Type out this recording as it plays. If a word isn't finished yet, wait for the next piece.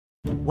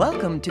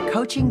Welcome to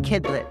Coaching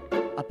Kidlit,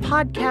 a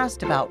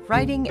podcast about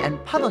writing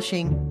and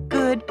publishing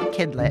good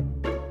Kidlit.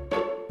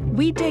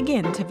 We dig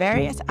into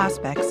various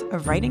aspects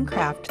of writing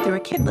craft through a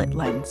Kidlit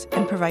lens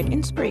and provide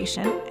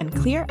inspiration and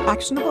clear,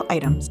 actionable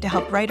items to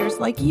help writers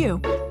like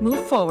you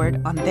move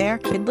forward on their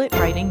Kidlit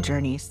writing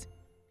journeys.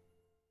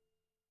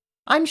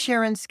 I'm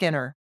Sharon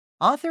Skinner,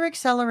 author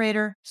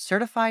accelerator,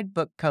 certified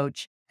book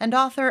coach, and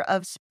author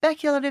of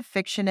speculative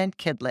fiction and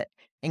Kidlit,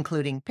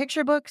 including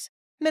picture books,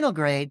 middle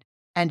grade,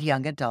 and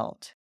young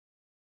adult.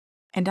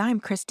 And I'm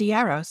Christy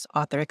Yaros,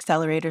 author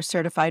accelerator,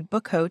 certified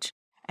book coach,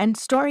 and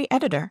story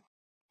editor,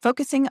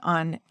 focusing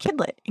on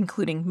Kidlit,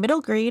 including middle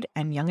grade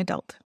and young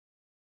adult.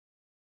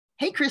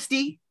 Hey,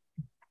 Christy.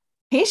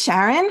 Hey,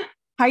 Sharon.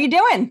 How you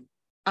doing?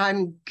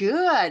 I'm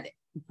good.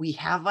 We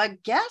have a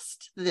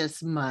guest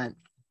this month.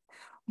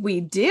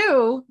 We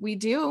do.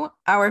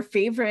 Our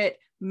favorite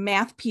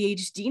math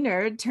PhD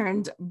nerd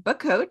turned book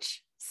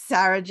coach,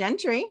 Sara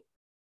Gentry.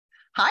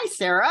 Hi,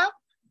 Sara.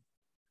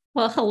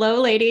 Well,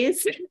 hello,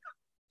 ladies.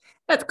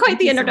 That's quite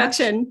the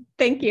introduction. So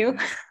thank you.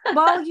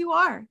 Well, you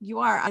are.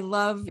 I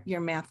love your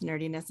math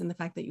nerdiness and the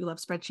fact that you love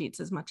spreadsheets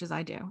as much as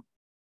I do.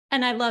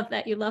 And I love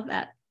that you love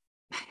that.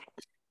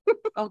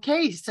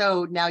 Okay,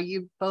 so now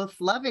you both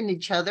loving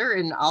each other,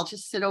 and I'll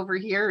just sit over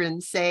here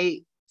and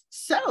say,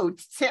 so,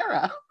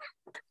 Sara,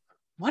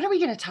 what are we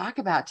going to talk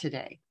about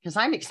today? Because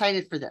I'm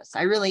excited for this.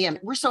 I really am.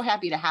 We're so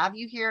happy to have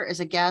you here as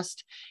a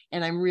guest,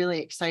 and I'm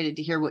really excited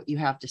to hear what you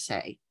have to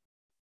say.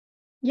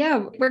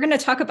 Yeah, we're going to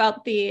talk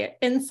about the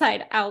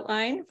Inside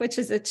Outline, which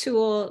is a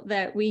tool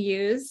that we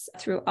use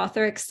through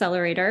Author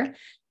Accelerator.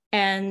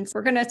 And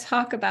we're going to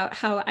talk about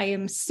how I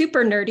am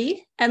super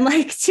nerdy and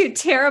like to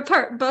tear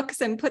apart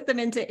books and put them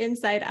into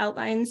inside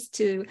outlines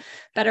to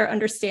better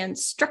understand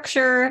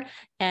structure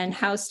and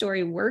how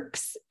story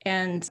works.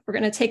 And we're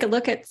going to take a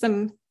look at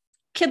some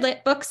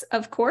Kidlit books,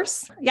 of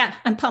course. Yeah,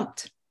 I'm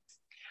pumped.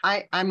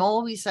 I'm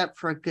always up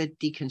for a good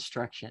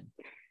deconstruction.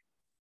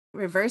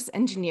 Reverse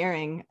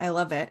engineering. I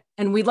love it.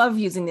 And we love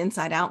using the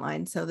inside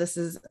outline. So this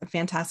is a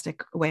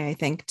fantastic way, I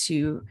think,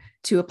 to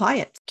apply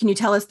it. Can you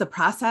tell us the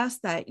process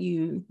that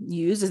you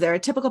use? Is there a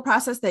typical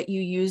process that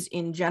you use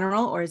in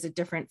general, or is it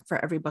different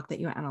for every book that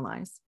you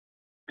analyze?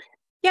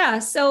 Yeah.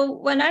 So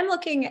when I'm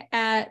looking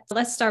at,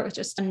 let's start with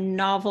just a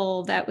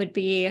novel that would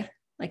be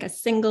like a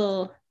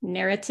single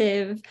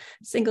narrative,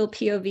 single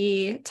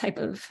POV type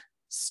of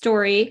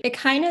story. It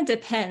kind of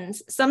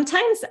depends.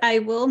 Sometimes I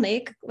will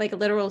make like a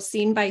literal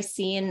scene by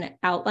scene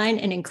outline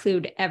and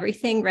include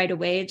everything right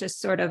away,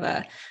 just sort of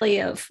a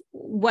play of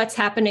what's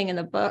happening in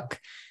the book.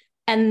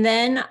 And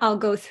then I'll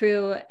go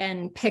through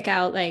and pick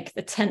out like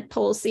the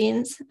tentpole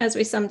scenes, as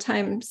we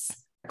sometimes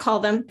call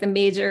them, the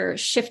major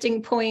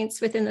shifting points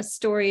within the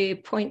story,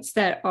 points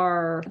that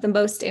are the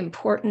most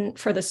important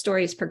for the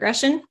story's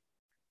progression.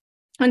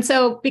 And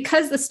so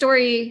because the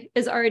story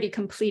is already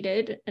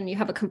completed and you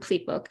have a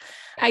complete book,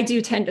 I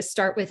do tend to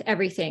start with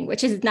everything,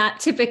 which is not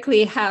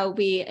typically how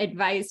we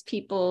advise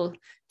people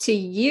to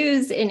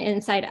use an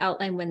inside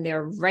outline when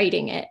they're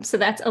writing it. So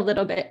that's a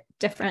little bit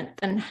different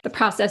than the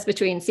process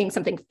between seeing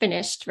something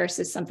finished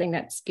versus something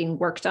that's being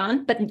worked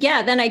on. But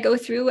yeah, then I go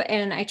through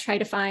and I try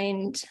to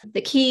find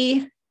the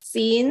key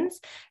scenes,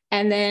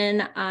 and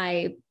then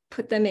I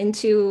put them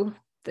into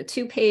the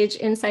 2-page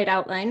inside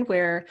outline,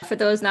 where for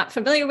those not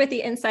familiar with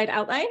the inside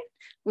outline,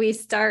 we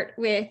start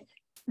with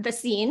the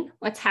scene,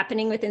 what's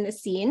happening within the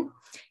scene.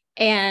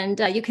 And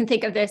you can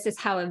think of this as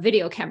how a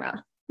video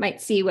camera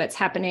might see what's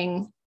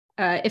happening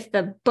if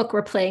the book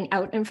were playing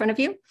out in front of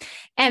you.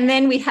 And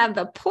then we have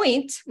the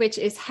point, which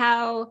is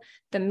how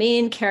the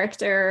main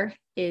character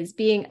is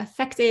being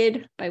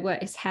affected by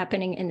what is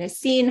happening in this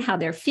scene, how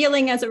they're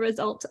feeling as a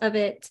result of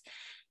it.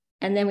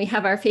 And then we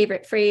have our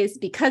favorite phrase,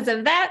 because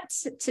of that,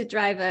 to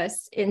drive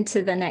us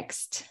into the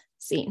next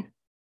scene.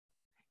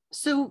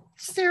 So,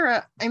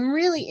 Sara, I'm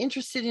really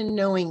interested in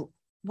knowing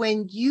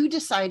when you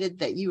decided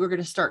that you were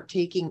going to start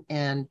taking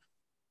and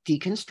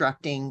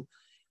deconstructing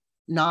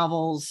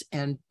novels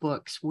and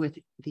books with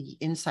the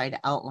inside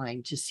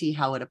outline to see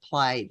how it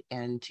applied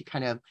and to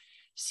kind of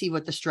see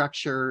what the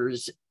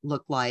structures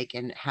look like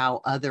and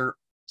how other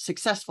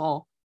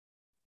successful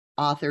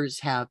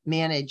authors have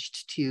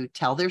managed to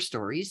tell their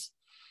stories.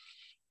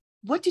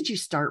 What did you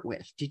start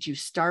with? Did you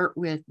start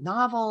with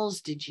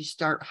novels?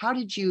 How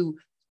did you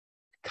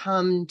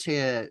come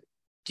to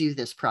do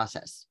this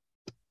process?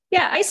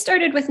 Yeah, I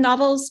started with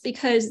novels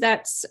because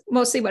that's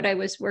mostly what I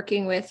was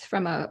working with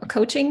from a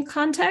coaching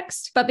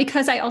context. But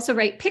because I also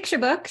write picture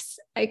books,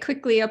 I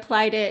quickly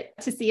applied it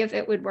to see if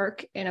it would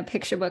work in a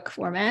picture book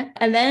format.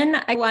 And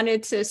then I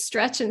wanted to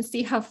stretch and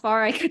see how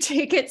far I could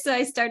take it. So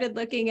I started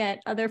looking at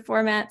other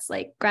formats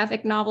like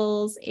graphic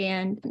novels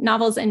and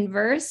novels in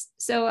verse.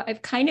 So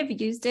I've kind of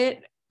used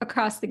it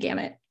across the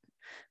gamut,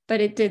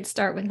 but it did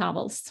start with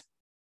novels.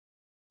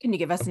 Can you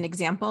give us an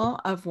example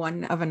of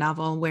a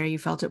novel where you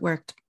felt it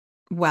worked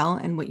well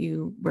and what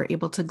you were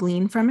able to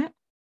glean from it?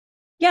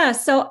 Yeah,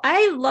 so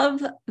I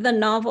love the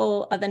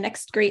novel The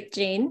Next Great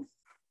Jane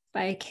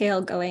by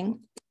Cale Going.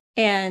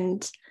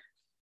 And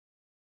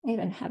I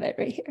even have it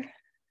right here.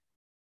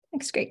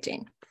 Next Great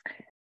Jane.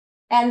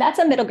 And that's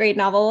a middle grade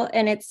novel,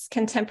 and it's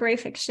contemporary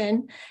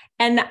fiction.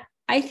 And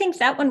I think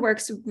that one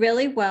works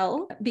really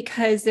well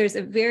because there's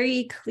a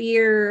very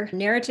clear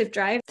narrative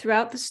drive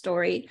throughout the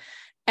story.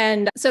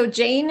 And so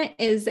Jane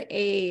is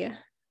a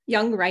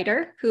young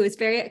writer who is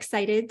very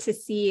excited to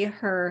see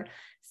her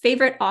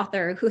favorite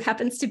author, who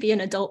happens to be an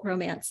adult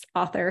romance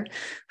author,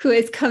 who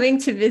is coming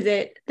to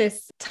visit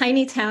this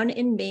tiny town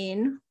in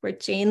Maine where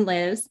Jane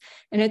lives.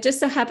 And it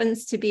just so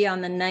happens to be on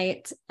the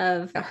night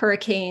of a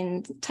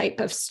hurricane type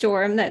of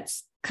storm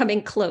that's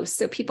coming close.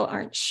 So people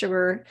aren't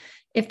sure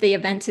if the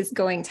event is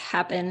going to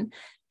happen.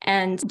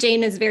 And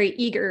Jane is very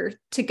eager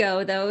to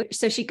go, though.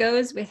 So she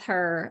goes with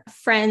her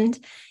friend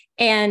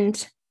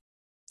and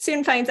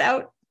soon finds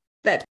out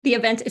that the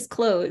event is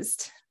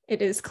closed.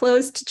 It is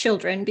closed to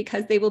children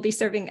because they will be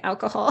serving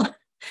alcohol.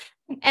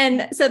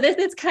 And so this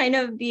is kind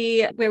of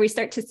where we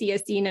start to see a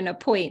scene and a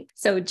point.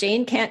 So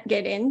Jane can't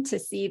get in to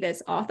see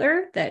this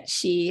author that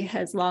she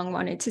has long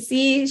wanted to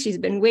see. She's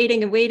been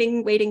waiting and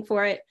waiting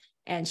for it,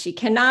 and she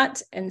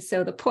cannot. And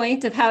so the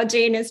point of how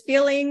Jane is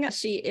feeling,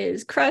 she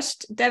is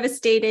crushed,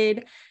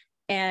 devastated.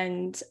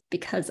 And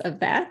because of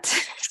that,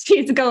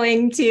 she's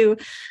going to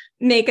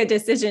make a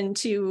decision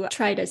to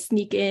try to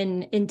sneak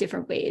in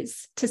different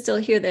ways to still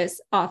hear this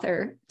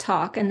author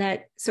talk. And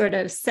that sort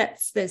of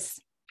sets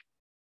this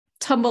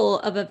tumble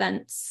of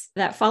events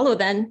that follow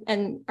then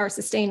and are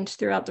sustained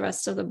throughout the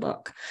rest of the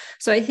book.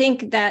 So I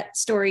think that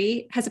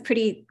story has a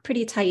pretty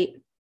tight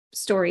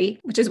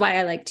story, which is why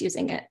I liked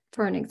using it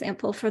for an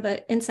example for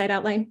the inside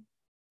outline.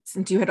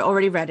 Since you had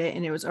already read it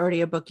and it was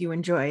already a book you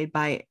enjoyed,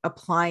 by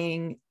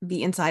applying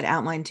the inside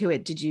outline to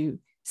it, did you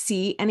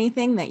see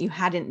anything that you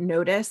hadn't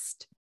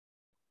noticed?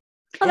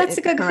 Oh, that's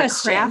a good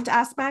question. Craft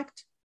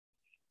aspect?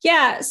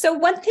 Yeah. So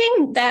one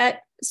thing that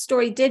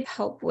story did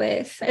help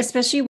with,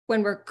 especially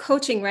when we're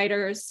coaching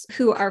writers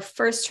who are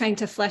first trying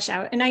to flesh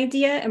out an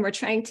idea and we're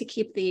trying to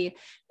keep the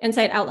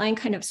inside outline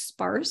kind of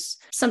sparse.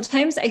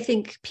 Sometimes I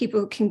think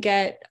people can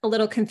get a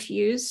little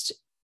confused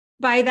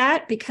by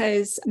that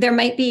because there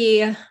might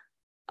be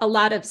a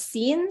lot of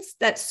scenes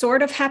that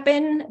sort of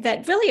happen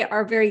that really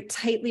are very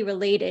tightly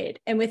related.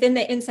 And within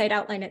the inside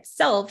outline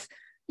itself,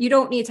 you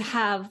don't need to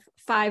have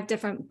 5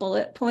 different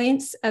bullet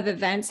points of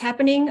events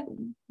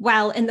happening,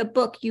 while in the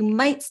book, you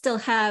might still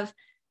have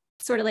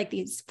sort of like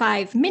these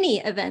 5 mini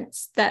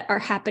events that are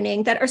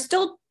happening that are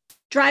still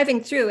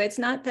driving through. It's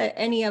not that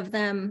any of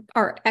them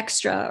are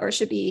extra or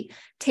should be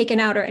taken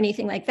out or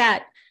anything like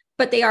that,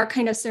 but they are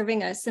kind of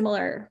serving a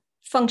similar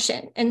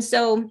function. And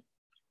so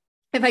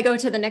if I go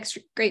to the next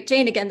Great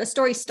Jane again, the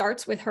story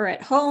starts with her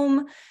at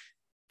home.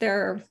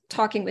 They're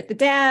talking with the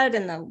dad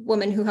and the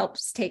woman who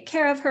helps take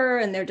care of her,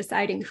 and they're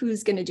deciding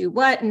who's going to do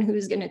what and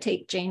who's going to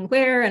take Jane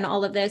where and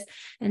all of this.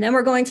 And then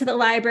we're going to the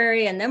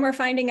library, and then we're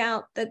finding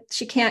out that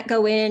she can't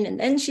go in, and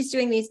then she's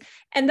doing these.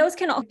 And those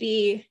can all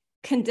be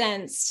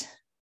condensed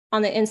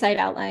on the inside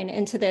outline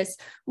into this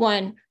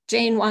one.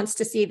 Jane wants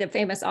to see the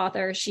famous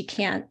author. She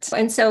can't.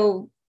 And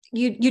so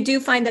you do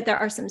find that there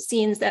are some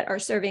scenes that are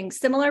serving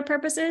similar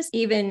purposes,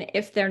 even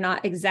if they're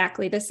not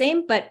exactly the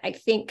same. But I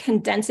think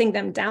condensing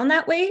them down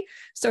that way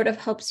sort of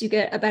helps you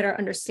get a better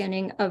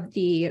understanding of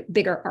the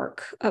bigger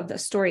arc of the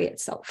story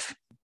itself.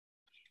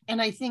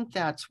 And I think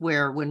that's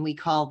where, when we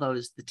call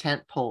those the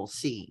tentpole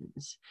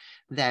scenes,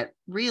 that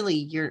really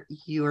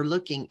you're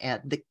looking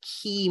at the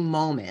key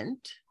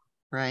moment,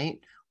 right?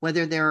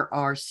 Whether there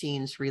are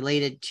scenes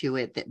related to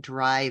it that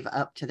drive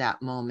up to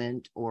that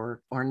moment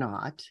or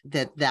not,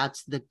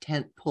 that's the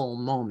tentpole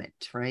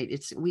moment, right?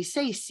 We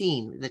say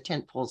scene, the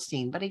tentpole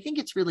scene, but I think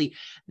it's really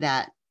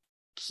that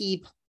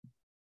key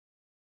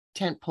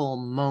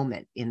tentpole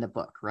moment in the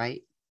book,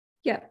 right?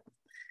 Yeah.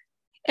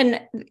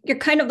 And you're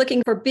kind of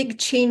looking for big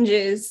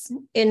changes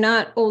in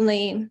not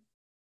only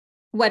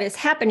what is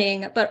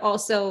happening, but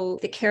also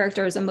the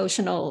character's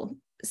emotional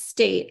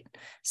state.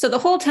 So the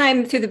whole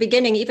time through the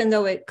beginning, even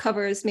though it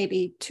covers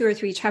maybe 2 or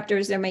 3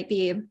 chapters, there might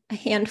be a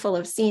handful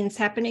of scenes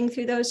happening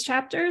through those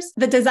chapters.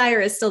 The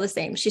desire is still the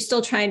same. She's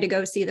still trying to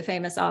go see the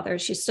famous author.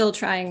 She's still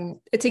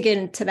trying to get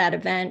into that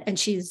event, and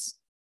she's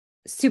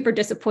super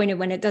disappointed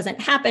when it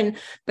doesn't happen.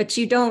 But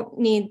you don't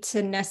need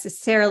to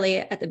necessarily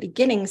at the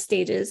beginning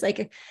stages.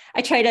 Like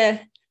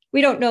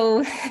we don't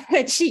know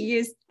that she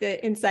used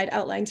the inside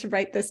outline to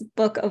write this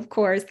book, of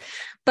course,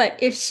 but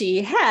if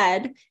she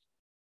had,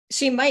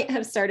 she might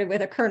have started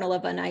with a kernel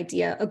of an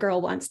idea. A girl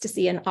wants to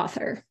see an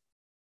author,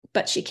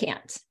 but she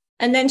can't.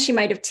 And then she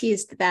might have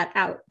teased that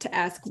out to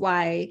ask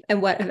why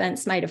and what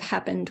events might have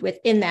happened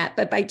within that.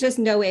 But by just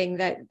knowing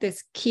that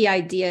this key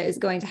idea is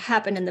going to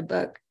happen in the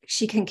book,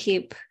 she can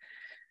keep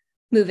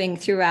moving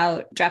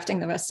throughout drafting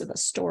the rest of the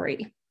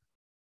story.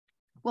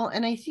 Well,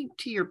 and I think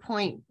to your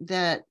point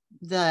that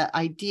the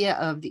idea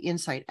of the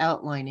inside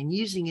outline and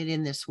using it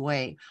in this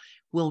way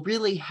will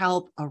really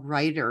help a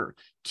writer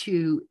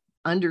to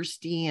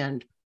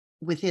understand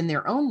within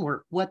their own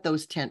work what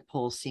those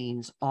tentpole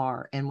scenes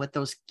are and what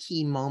those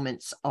key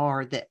moments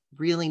are that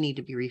really need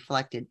to be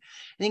reflected.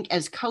 I think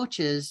as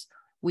coaches,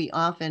 we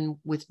often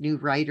with new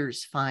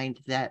writers find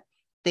that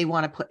they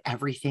want to put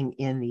everything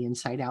in the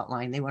inside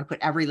outline. They want to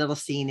put every little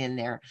scene in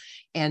there,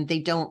 and they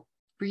don't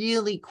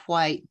really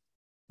quite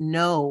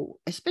know,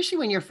 especially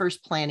when you're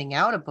first planning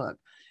out a book,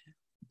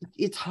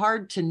 it's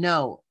hard to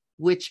know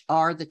which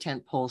are the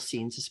tentpole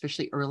scenes,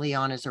 especially early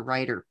on as a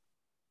writer.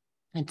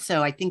 And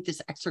so I think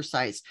this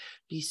exercise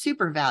be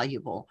super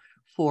valuable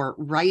for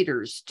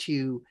writers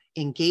to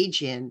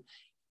engage in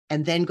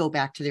and then go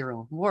back to their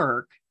own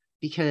work,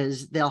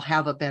 because they'll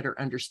have a better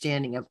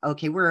understanding of,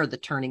 okay, where are the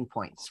turning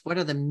points? What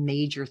are the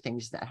major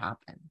things that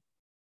happen?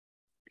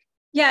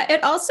 Yeah,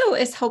 it also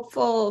is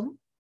helpful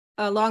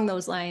along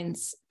those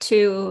lines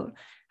to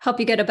help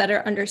you get a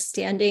better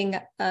understanding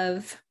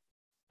of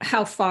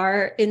how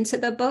far into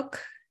the book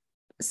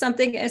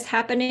something is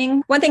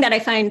happening. One thing that I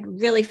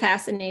find really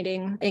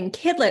fascinating in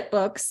kidlit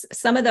books,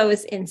 some of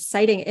those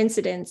inciting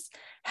incidents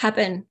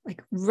happen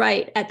like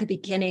right at the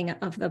beginning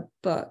of the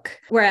book.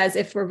 Whereas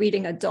if we're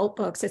reading adult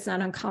books, it's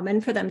not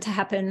uncommon for them to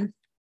happen,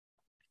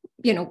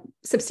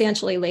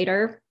 substantially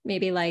later,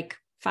 maybe like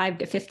 5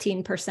 to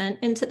 15%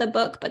 into the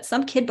book. But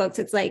some kid books,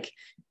 it's like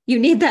you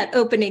need that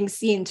opening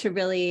scene to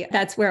really,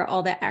 that's where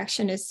all the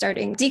action is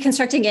starting.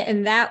 Deconstructing it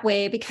in that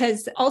way,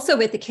 because also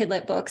with the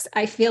kidlit books,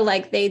 I feel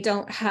like they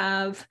don't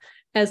have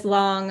as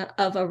long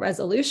of a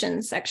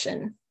resolution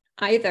section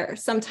either.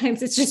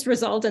 Sometimes it's just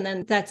resolved and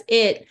then that's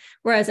it.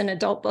 Whereas in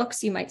adult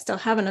books, you might still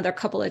have another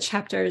couple of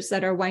chapters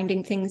that are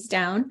winding things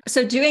down.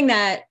 So doing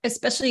that,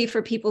 especially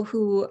for people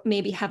who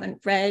maybe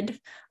haven't read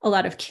a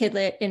lot of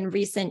kidlit in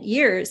recent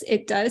years,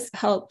 it does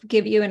help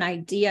give you an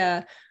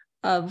idea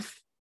of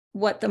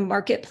what the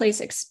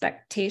marketplace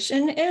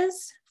expectation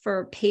is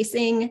for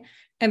pacing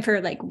and for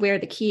like where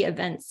the key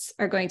events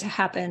are going to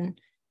happen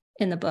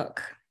in the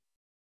book.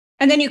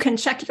 And then you can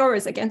check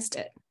yours against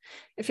it.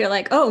 If you're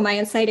like, oh, my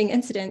inciting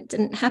incident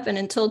didn't happen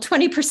until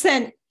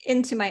 20%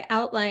 into my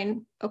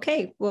outline,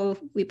 okay, well,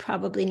 we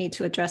probably need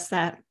to address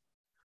that.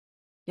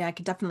 Yeah, I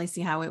could definitely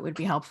see how it would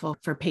be helpful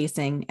for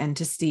pacing and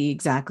to see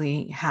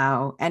exactly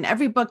how, and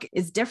every book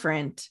is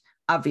different,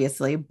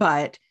 obviously,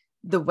 but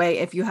the way,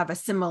 if you have a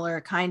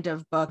similar kind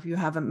of book, if you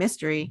have a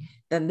mystery,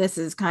 then this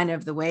is kind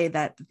of the way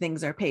that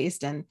things are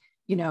paced. And,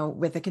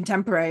 with a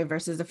contemporary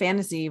versus a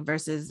fantasy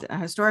versus a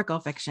historical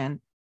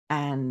fiction.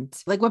 And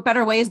like, what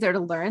better way is there to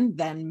learn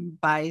than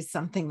by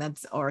something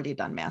that's already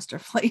done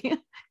masterfully?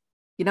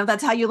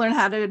 That's how you learn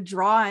how to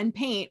draw and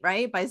paint,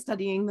 right? By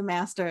studying the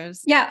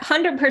masters. Yeah,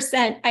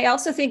 100%. I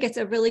also think it's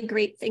a really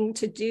great thing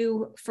to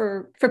do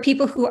for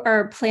people who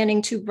are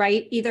planning to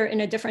write either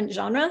in a different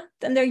genre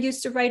than they're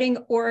used to writing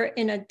or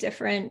in a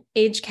different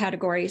age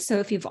category. So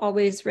if you've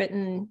always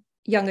written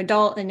young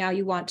adult and now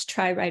you want to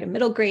try write a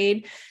middle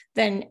grade,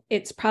 then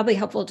it's probably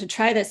helpful to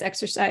try this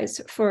exercise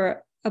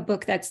for a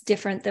book that's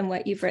different than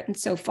what you've written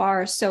so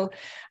far. So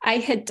I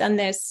had done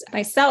this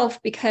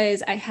myself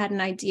because I had an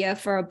idea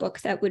for a book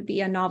that would be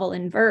a novel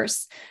in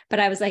verse, but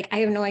I was like, I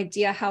have no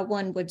idea how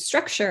one would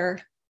structure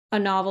a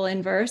novel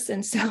in verse.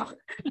 And so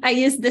I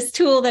used this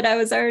tool that I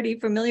was already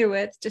familiar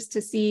with just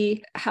to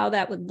see how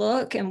that would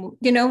look. And,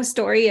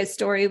 story is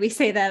story. We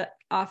say that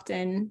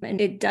often, and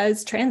it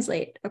does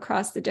translate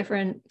across the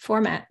different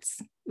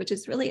formats, which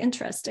is really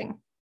interesting.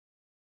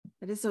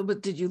 It is. So,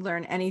 but did you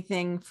learn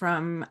anything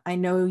from, I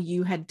know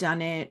you had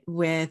done it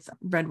with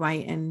Red,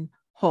 White, and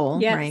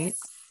Whole, yes. Right?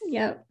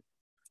 Yep.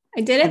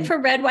 I did it for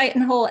Red, White,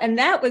 and Whole, and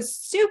that was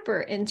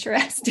super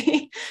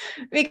interesting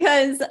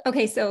because,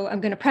 okay, so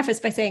I'm going to preface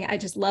by saying I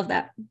just love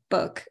that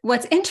book.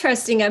 What's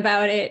interesting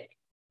about it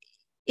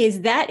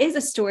is that is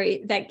a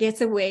story that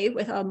gets away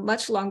with a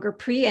much longer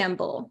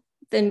preamble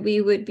than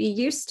we would be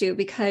used to,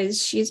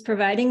 because she's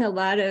providing a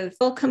lot of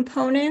full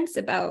components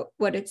about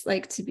what it's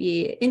like to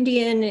be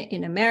Indian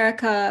in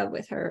America,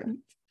 with her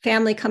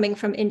family coming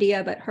from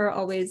India, but her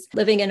always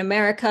living in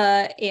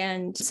America.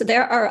 And so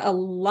there are a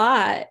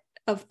lot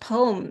of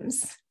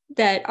poems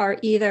that are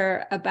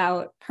either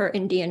about her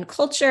Indian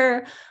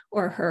culture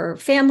or her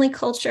family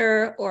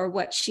culture, or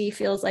what she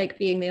feels like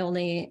being the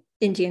only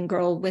Indian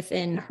girl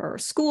within her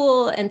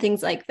school and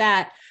things like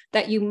that,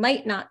 that you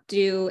might not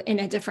do in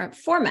a different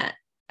format.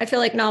 I feel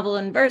like novel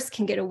in verse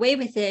can get away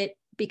with it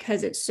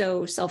because it's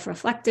so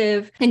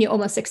self-reflective and you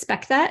almost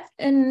expect that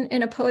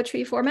in a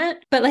poetry format.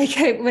 But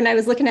when I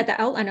was looking at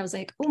the outline, I was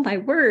like, oh my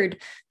word,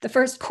 the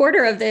first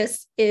quarter of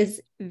this is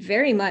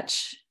very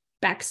much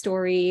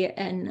backstory.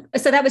 And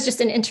so that was just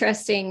an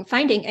interesting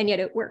finding, and yet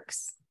it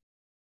works.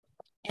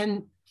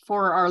 And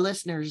for our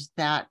listeners,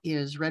 that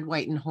is Red,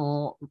 White, and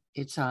Whole.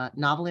 It's a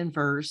novel in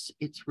verse.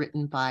 It's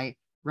written by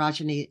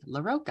Rajani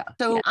LaRocca.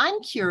 So yeah. I'm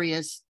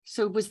curious,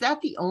 so was that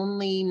the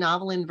only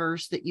novel in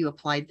verse that you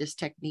applied this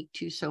technique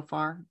to so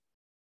far?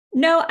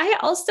 No, I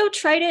also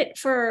tried it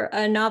for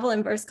a novel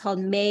in verse called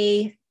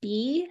May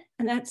Be,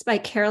 and that's by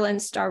Carolyn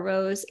Starr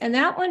Rose. And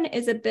that one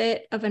is a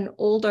bit of an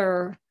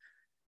older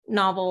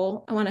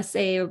novel, I want to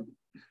say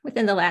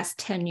within the last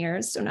 10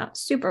 years, so not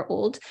super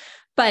old.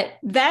 But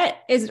that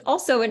is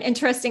also an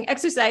interesting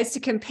exercise to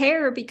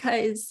compare,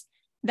 because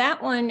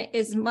that one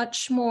has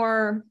much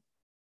more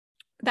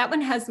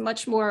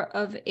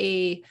of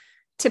a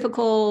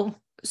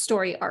typical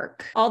story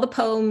arc. All the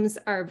poems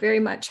are very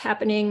much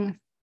happening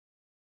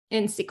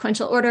in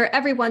sequential order.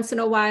 Every once in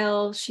a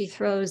while, she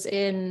throws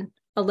in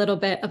a little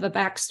bit of a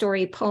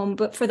backstory poem,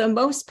 but for the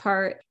most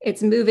part,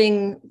 it's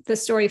moving the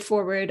story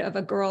forward of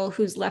a girl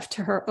who's left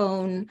to her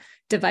own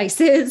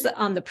devices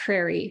on the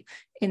prairie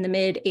in the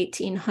mid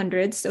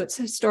 1800s. So it's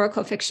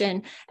historical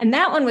fiction. And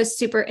that one was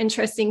super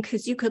interesting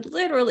because you could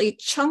literally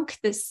chunk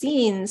the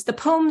scenes, the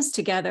poems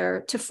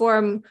together to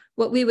form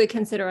what we would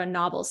consider a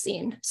novel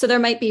scene. So there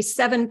might be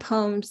 7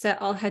 poems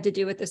that all had to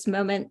do with this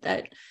moment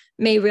that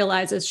May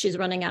realizes she's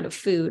running out of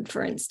food,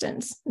 for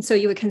instance. And so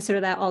you would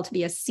consider that all to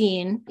be a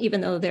scene,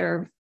 even though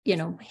there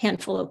are,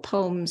 handful of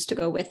poems to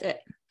go with it.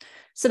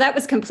 So that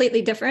was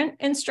completely different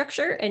in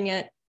structure, and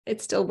yet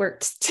it still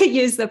worked to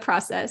use the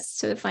process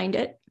to find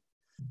it.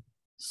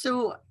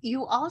 So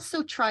you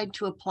also tried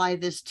to apply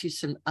this to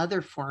some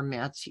other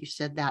formats. You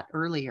said that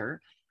earlier.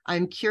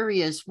 I'm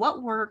curious,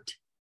 what worked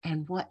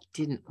and what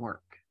didn't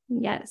work?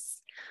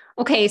 Yes.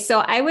 Okay, so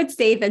I would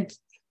say that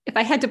if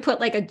I had to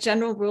put like a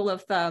general rule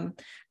of thumb,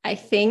 I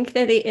think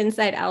that the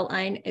inside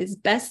outline is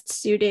best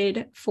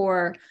suited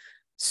for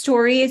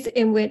stories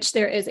in which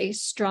there is a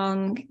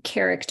strong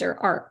character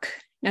arc.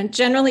 Now,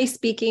 generally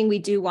speaking, we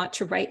do want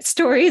to write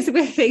stories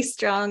with a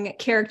strong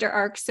character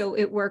arc, so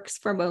it works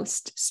for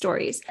most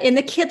stories. In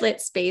the kidlit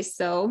space,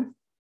 though,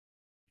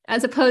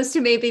 as opposed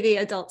to maybe the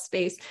adult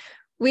space,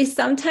 we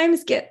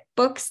sometimes get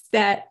books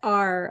that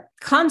are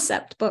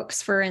concept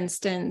books, for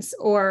instance,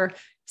 or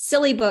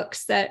silly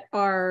books that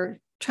are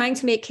trying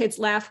to make kids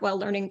laugh while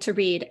learning to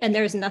read. And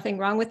there's nothing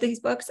wrong with these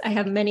books. I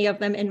have many of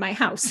them in my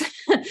house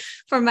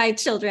for my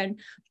children.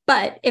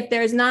 But if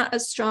there's not a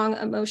strong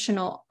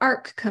emotional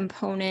arc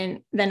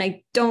component, then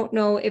I don't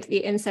know if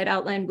the inside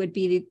outline would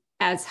be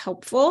as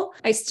helpful.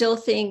 I still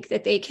think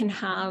that they can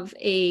have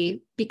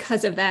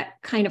because of that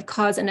kind of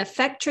cause and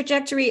effect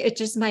trajectory, it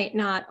just might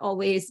not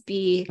always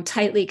be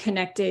tightly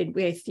connected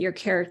with your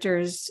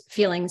character's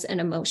feelings and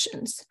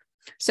emotions.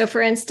 So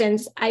for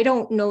instance, I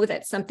don't know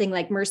that something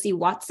like Mercy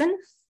Watson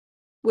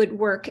would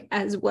work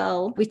as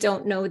well. We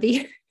don't know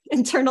the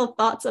internal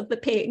thoughts of the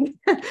pig,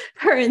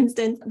 for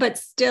instance, but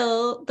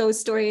still those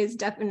stories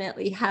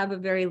definitely have a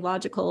very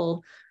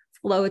logical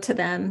flow to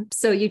them.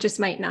 So you just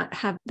might not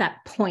have that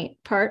point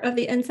part of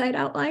the inside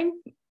outline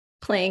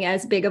playing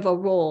as big of a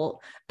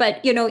role. But,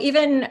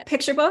 even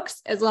picture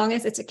books, as long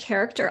as it's a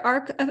character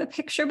arc of a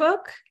picture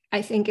book,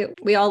 I think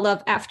we all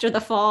love After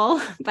the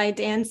Fall by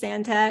Dan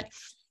Santat.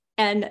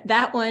 And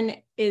that one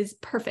is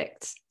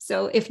perfect.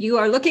 So if you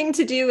are looking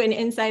to do an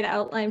inside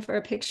outline for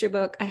a picture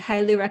book, I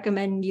highly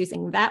recommend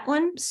using that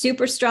one.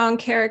 Super strong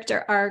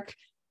character arc,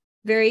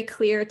 very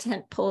clear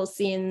tentpole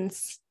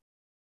scenes,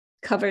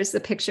 covers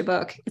the picture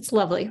book. It's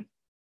lovely.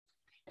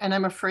 And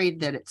I'm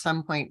afraid that at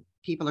some point,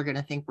 people are going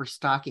to think we're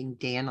stalking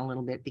Dan a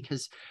little bit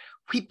because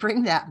we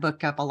bring that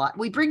book up a lot.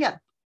 We bring up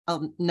a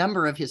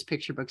number of his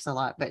picture books a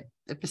lot, but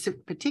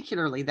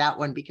particularly that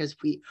one, because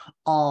we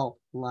all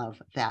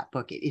love that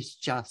book. It is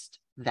just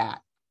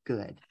that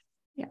good.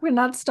 Yeah. We're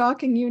not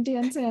stalking you,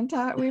 Dan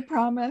Santat, we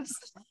promise.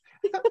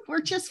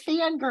 We're just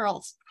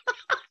fangirls.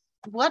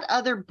 What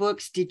other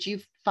books did you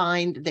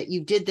find that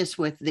you did this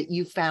with that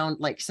you found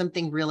like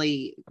something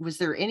really, was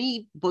there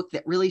any book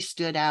that really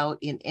stood out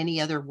in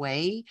any other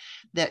way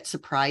that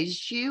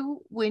surprised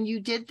you when you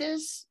did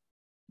this?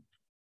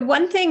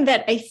 One thing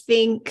that I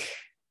think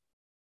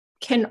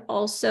can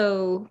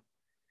also,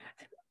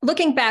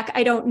 looking back,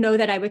 I don't know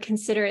that I would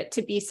consider it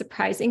to be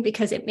surprising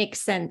because it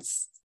makes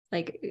sense.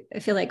 Like, I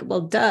feel like,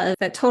 well, duh,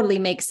 that totally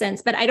makes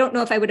sense. But I don't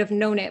know if I would have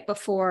known it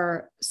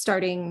before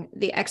starting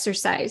the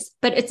exercise.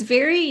 But it's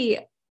very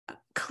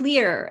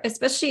clear,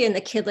 especially in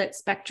the kidlit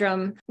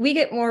spectrum. We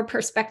get more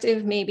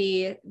perspective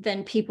maybe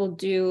than people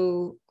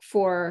do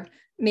for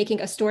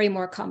making a story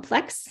more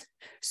complex.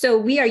 So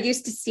we are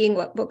used to seeing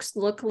what books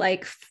look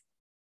like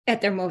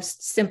at their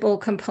most simple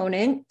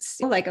components.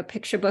 Like a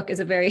picture book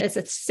it's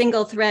a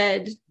single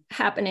thread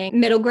happening.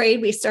 Middle grade,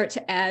 we start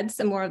to add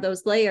some more of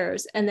those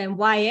layers. And then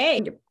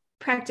YA, you're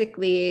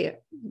practically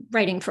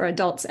writing for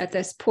adults at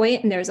this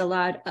point, and there's a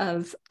lot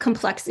of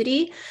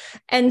complexity.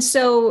 And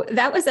so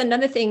that was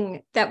another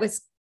thing that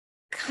was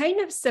kind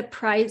of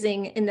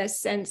surprising in the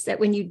sense that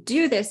when you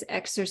do this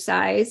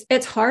exercise,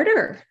 it's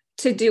harder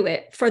to do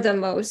it for the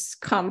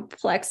most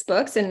complex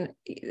books. And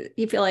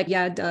you feel like,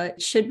 yeah, duh,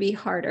 it should be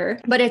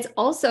harder. But it's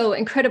also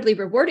incredibly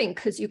rewarding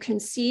because you can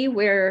see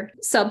where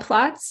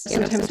subplots,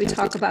 sometimes we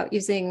talk about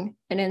using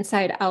an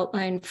inside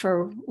outline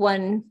for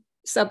one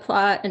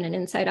subplot and an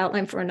inside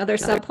outline for another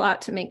subplot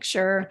to make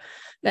sure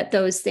that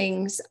those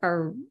things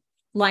are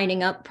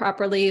lining up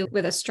properly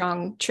with a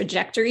strong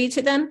trajectory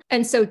to them.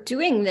 And so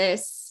doing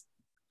this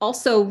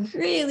also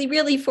really,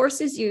 really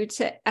forces you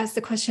to ask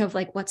the question of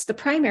like, what's the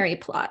primary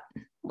plot?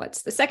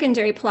 What's the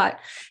secondary plot?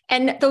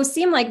 And those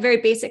seem like very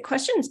basic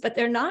questions, but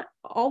they're not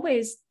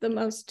always the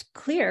most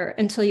clear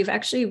until you've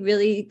actually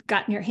really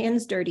gotten your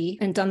hands dirty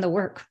and done the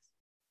work.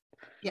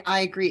 Yeah, I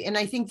agree. And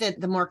I think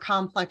that the more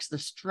complex the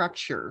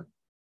structure,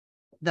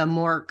 the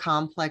more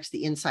complex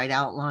the inside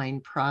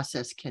outline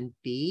process can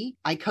be.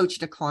 I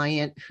coached a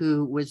client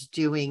who was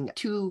doing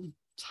 2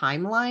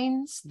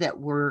 timelines that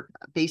were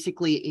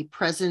basically a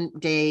present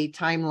day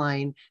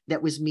timeline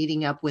that was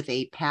meeting up with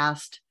a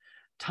past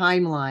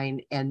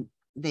timeline, and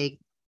they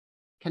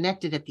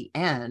connected at the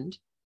end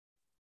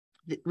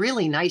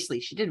really nicely.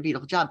 She did a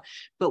beautiful job,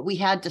 but we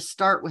had to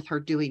start with her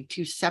doing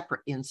 2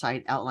 separate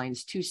inside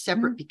outlines, 2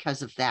 separate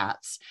because of that,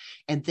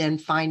 and then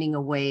finding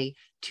a way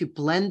to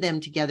blend them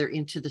together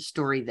into the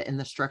story and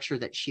the structure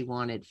that she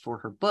wanted for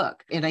her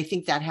book. And I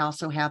think that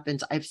also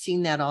happens. I've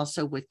seen that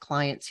also with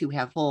clients who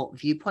have full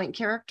viewpoint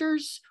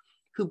characters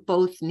who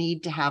both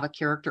need to have a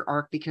character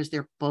arc because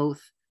they're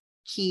both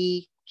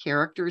key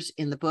characters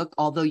in the book.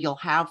 Although you'll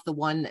have the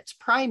one that's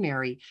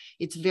primary,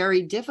 it's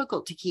very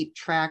difficult to keep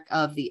track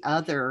of the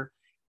other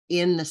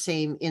in the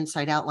same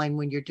inside outline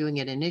when you're doing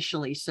it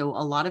initially. So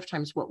a lot of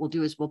times what we'll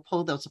do is we'll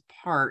pull those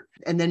apart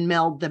and then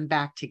meld them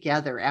back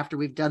together after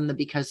we've done the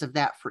because of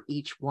that for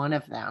each one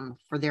of them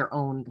for their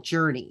own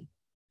journey.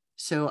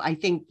 So I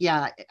think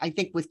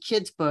with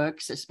kids'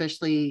 books,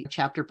 especially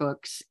chapter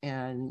books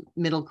and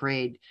middle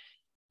grade,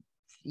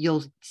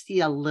 you'll see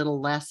a little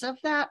less of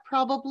that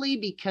probably,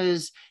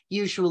 because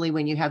usually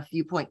when you have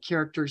viewpoint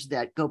characters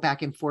that go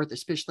back and forth,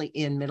 especially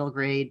in middle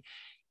grade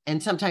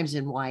and sometimes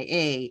in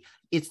YA,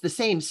 it's the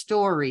same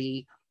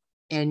story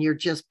and you're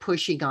just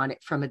pushing on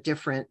it from a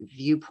different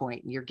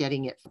viewpoint. You're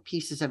getting it,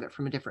 pieces of it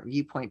from a different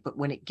viewpoint. But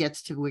when it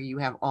gets to where you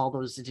have all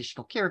those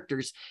additional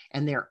characters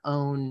and their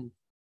own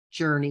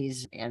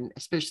journeys, and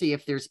especially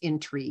if there's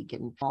intrigue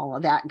and all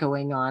of that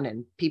going on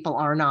and people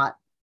are not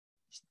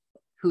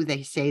who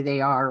they say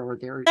they are, or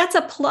they're... That's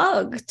a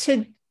plug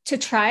to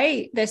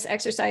try this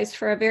exercise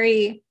for a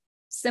very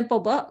simple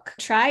book.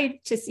 Try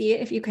to see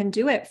if you can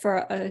do it for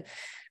a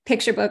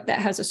picture book that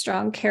has a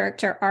strong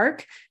character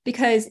arc,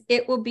 because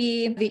it will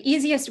be the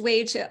easiest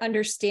way to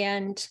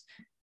understand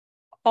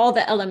all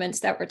the elements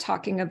that we're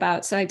talking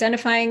about. So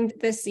identifying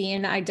the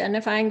scene,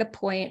 identifying the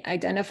point,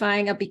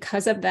 identifying a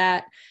because of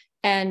that,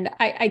 and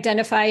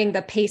identifying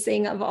the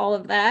pacing of all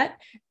of that,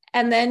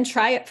 and then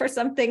try it for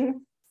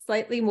something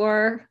slightly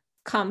more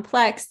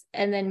complex,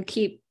 and then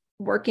keep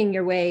working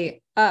your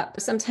way up.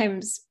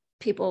 Sometimes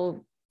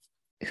people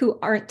who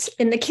aren't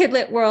in the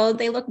kidlit world,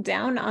 they look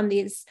down on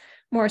these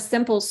more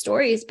simple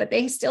stories, but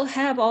they still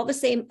have all the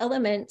same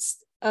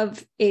elements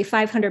of a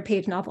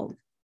 500-page novel.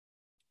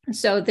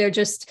 So they're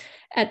just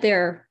at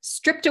their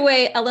stripped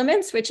away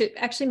elements, which it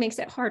actually makes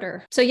it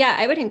harder. So yeah,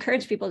 I would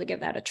encourage people to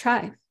give that a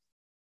try.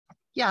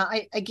 Yeah,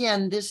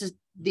 again, this is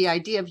the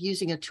idea of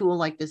using a tool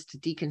like this to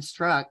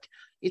deconstruct.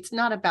 It's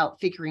not about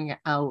figuring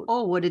out,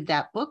 oh, what did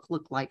that book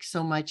look like,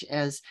 so much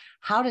as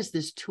how does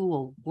this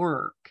tool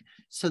work,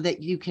 so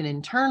that you can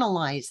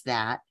internalize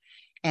that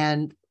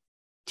and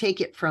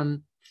take it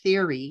from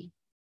theory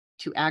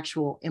to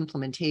actual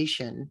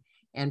implementation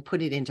and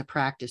put it into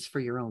practice for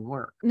your own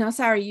work. Now,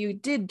 Sara, you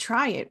did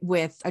try it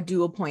with a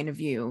dual point of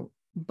view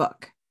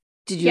book.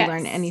 Did you Yes.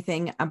 learn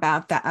anything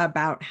about that,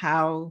 about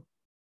how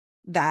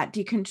that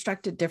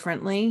deconstructed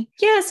differently?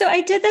 Yeah, so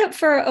I did that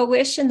for A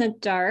Wish in the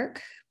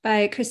Dark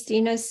by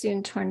Christina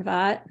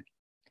Soon-Tornvat.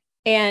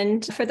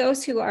 And for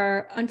those who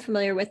are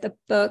unfamiliar with the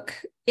book,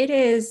 it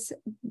is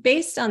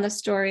based on the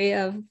story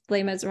of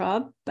Les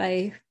Miserables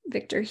by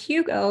Victor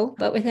Hugo,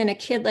 but within a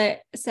kidlit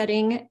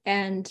setting.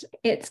 And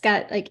it's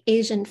got like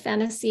Asian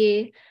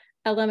fantasy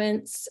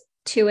elements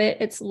to it.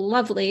 It's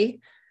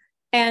lovely.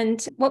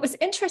 And what was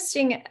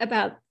interesting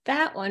about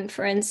that one,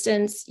 for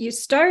instance, you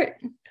start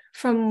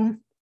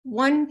from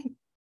one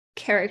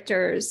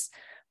character's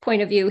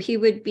point of view. He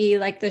would be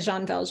like the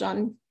Jean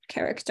Valjean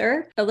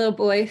character, a little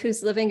boy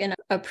who's living in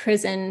a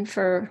prison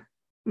for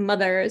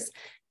mothers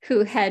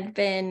who had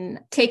been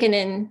taken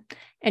in,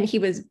 and he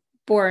was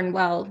born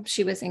while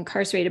she was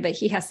incarcerated, but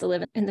he has to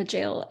live in the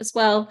jail as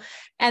well.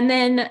 And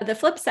then the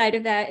flip side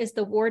of that is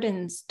the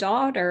warden's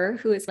daughter,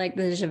 who is like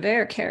the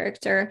Javert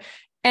character.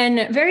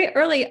 And very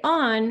early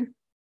on,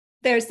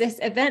 there's this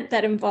event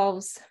that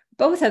involves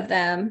both of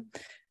them,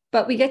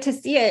 but we get to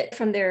see it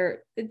from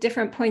their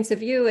different points of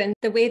view, and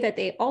the way that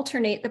they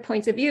alternate the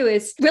points of view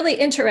is really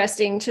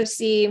interesting to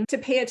see, to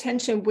pay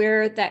attention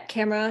where that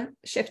camera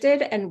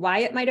shifted and why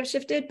it might have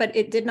shifted, but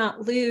it did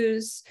not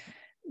lose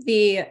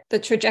the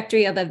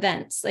trajectory of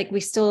events. Like,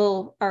 we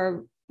still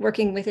are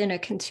working within a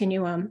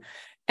continuum.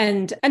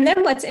 And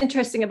then what's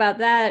interesting about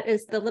that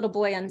is the little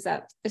boy ends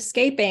up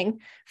escaping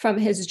from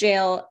his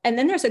jail. And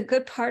then there's a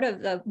good part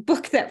of the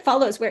book that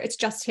follows where it's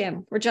just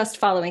him. We're just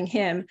following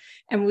him,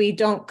 and we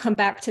don't come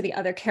back to the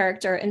other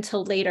character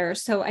until later.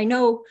 So I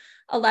know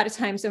a lot of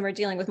times when we're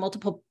dealing with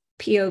multiple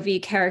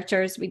POV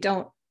characters, we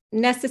don't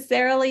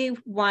necessarily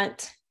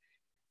want,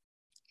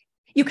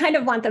 you kind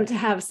of want them to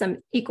have some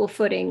equal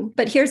footing.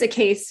 But here's a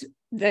case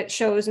that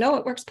shows, no,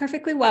 it works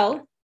perfectly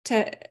well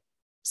to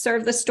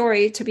serve the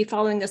story, to be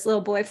following this little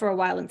boy for a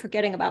while and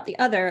forgetting about the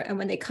other. And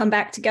when they come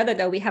back together,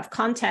 though, we have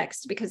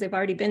context because they've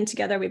already been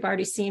together. We've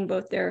already seen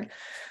both their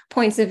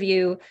points of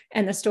view,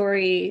 and the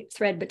story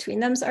thread between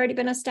them has already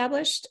been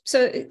established.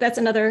 So that's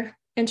another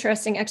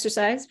interesting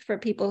exercise for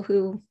people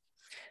who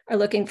are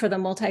looking for the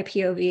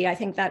multi-POV, I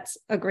think that's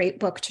a great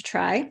book to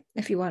try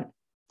if you want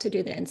to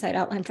do the inside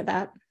outline for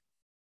that.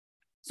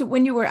 So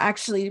when you were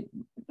actually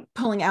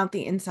pulling out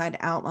the inside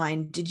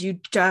outline, did you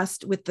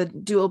just, with the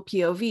dual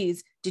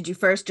POVs, did you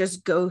first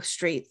just go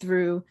straight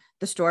through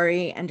the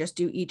story and just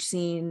do each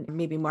scene,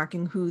 maybe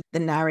marking who the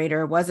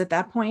narrator was at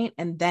that point,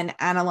 and then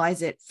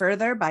analyze it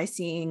further by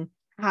seeing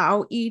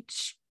how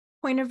each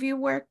point of view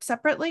worked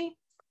separately?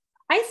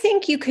 I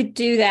think you could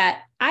do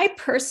that. I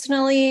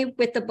personally,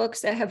 with the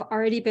books that have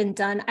already been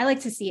done, I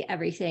like to see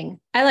everything.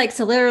 I like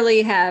to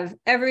literally have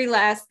every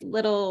last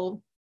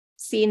little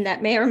scene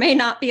that may or may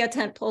not be a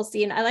tentpole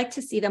scene. I like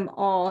to see them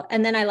all,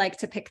 and then I like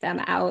to pick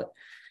them out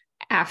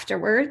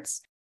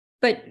afterwards.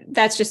 But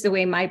that's just the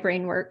way my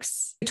brain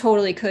works. You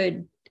totally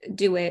could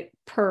do it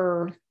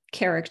per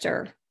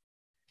character.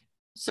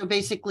 So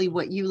basically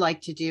what you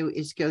like to do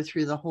is go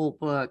through the whole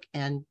book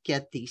and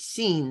get the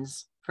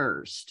scenes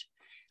first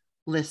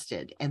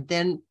listed, and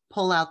then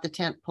pull out the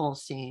tentpole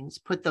scenes,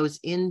 put those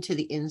into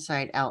the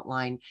inside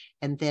outline,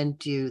 and then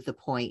do the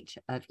point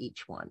of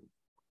each one.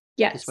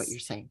 Yes. Is what you're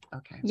saying.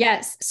 Okay.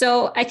 Yes.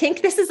 So I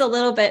think this is a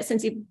little bit,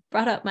 since you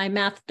brought up my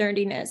math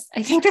nerdiness,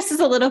 I think this is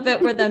a little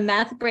bit where the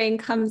math brain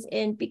comes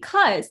in,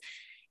 because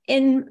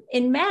in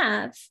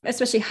math,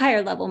 especially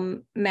higher level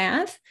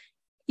math,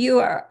 you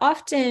are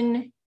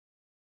often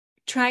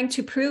trying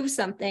to prove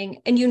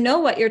something, and you know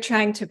what you're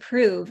trying to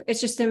prove.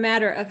 It's just a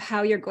matter of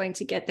how you're going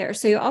to get there.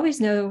 So you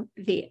always know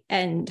the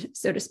end,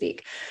 so to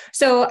speak.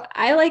 So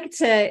I like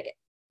to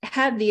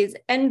have these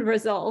end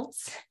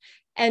results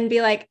and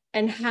be like,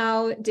 and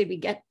how did we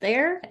get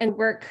there, and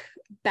work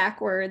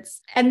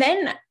backwards. And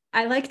then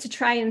I like to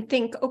try and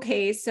think,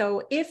 okay,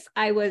 so if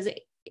I was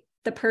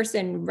the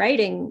person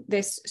writing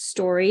this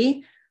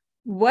story,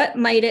 what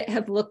might it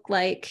have looked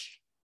like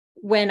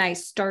when I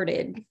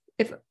started?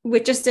 If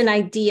with just an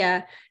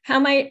idea, how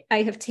might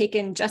I have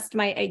taken just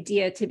my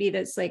idea to be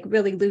this like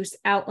really loose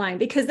outline?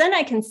 Because then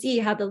I can see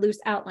how the loose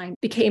outline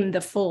became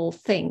the full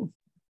thing.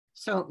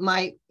 So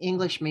my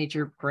English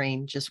major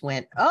brain just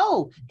went,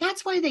 oh,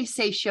 that's why they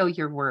say show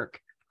your work.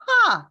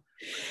 Huh.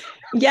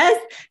 Yes,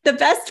 the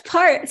best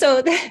part.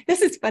 So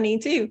this is funny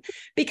too,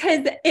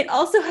 because it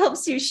also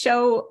helps you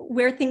show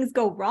where things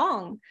go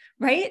wrong,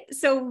 right?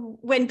 So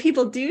when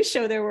people do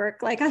show their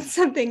work, like on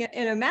something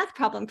in a math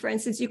problem, for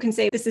instance, you can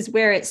say, this is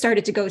where it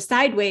started to go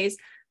sideways,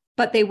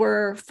 but they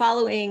were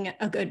following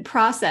a good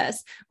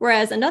process.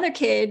 Whereas another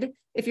kid,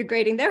 if you're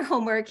grading their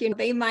homework,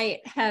 they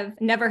might have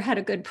never had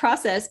a good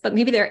process, but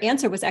maybe their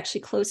answer was actually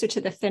closer to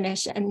the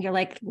finish. And you're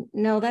like,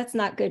 no, that's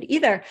not good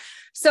either.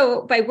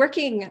 So by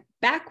working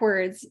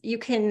backwards, you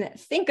can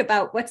think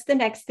about what's the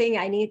next thing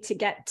I need to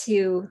get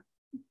to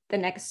the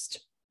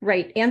next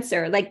right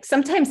answer. Like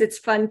sometimes it's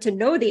fun to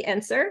know the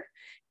answer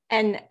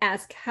and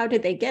ask, how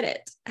did they get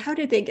it? How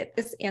did they get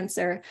this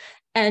answer?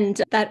 And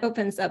that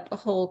opens up a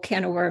whole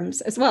can of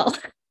worms as well.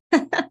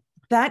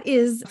 That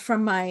is,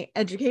 from my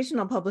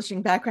educational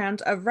publishing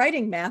background of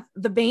writing math,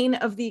 the bane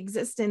of the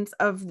existence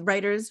of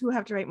writers who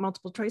have to write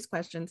multiple choice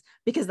questions,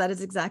 because that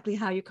is exactly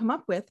how you come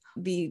up with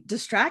the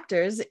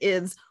distractors.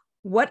 Is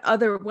what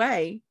other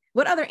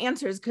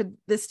answers could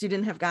this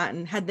student have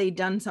gotten had they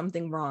done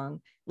something wrong,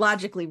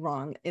 logically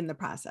wrong in the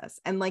process?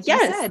 And like you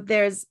said,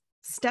 there's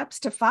steps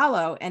to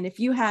follow. And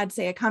if you had,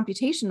 say, a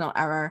computational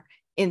error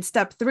in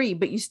step 3,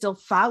 but you still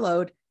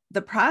followed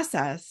the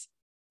process,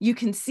 you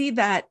can see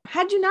that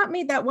had you not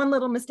made that one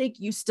little mistake,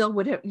 you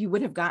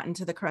would have gotten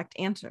to the correct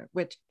answer,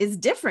 which is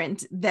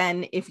different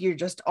than if you're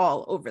just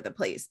all over the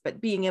place.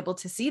 But being able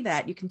to see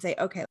that, you can say,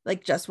 okay,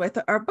 like just with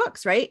our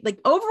books, right? Like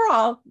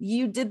overall,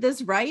 you did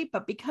this right,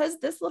 but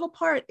because this little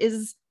part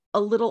is a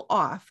little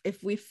off,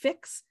 if we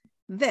fix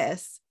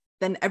this,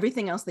 then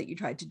everything else that you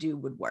tried to do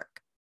would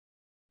work.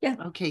 Yeah.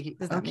 Okay.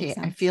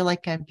 I feel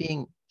like I'm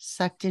being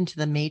sucked into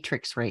the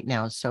matrix right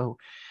now. So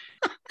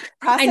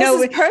process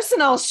is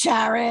personal,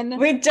 Sharon.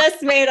 We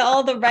just made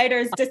all the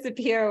writers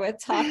disappear with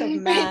talk of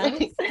math.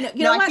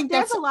 I think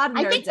there's a lot of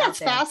nerds. I think that's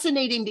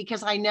fascinating,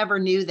 because I never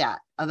knew that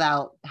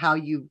about how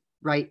you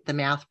write the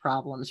math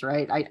problems,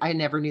 right? I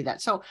never knew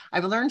that. So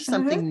I've learned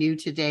something new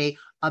today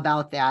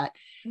about that.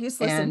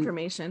 Useless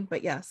information,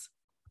 but yes.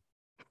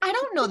 I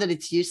don't know that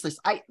it's useless.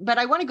 But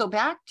I want to go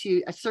back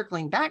to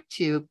circling back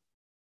to,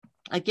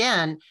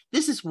 again,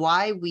 this is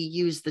why we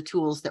use the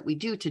tools that we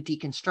do to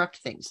deconstruct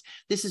things.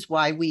 This is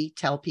why we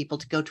tell people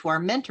to go to our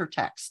mentor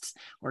texts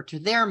or to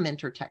their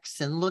mentor texts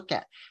and look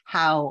at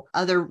how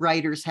other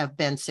writers have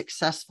been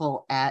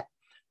successful at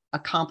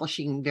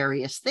accomplishing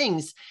various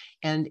things.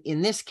 And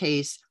in this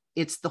case,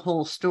 it's the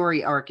whole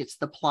story arc, it's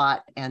the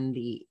plot and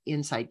the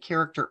inside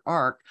character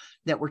arc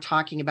that we're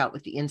talking about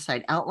with the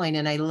inside outline.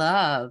 And I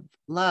love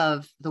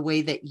the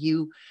way that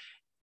you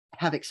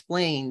have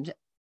explained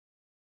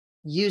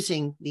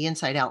using the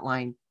inside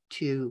outline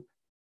to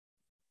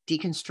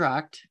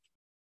deconstruct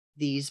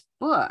these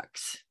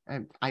books.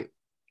 And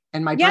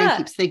my brain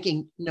keeps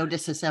thinking, no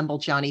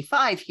disassemble Johnny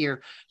 5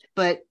 here,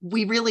 but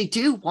we really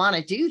do want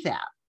to do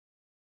that.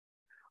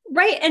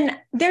 Right. And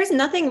there's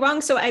nothing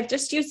wrong. So I've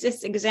just used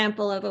this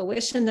example of A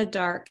Wish in the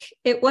Dark.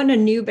 It won a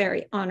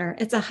Newbery honor.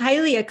 It's a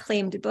highly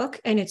acclaimed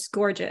book and it's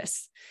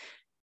gorgeous.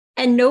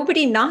 And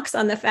nobody knocks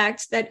on the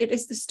fact that it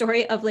is the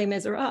story of Les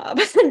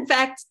Miserables. In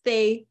fact,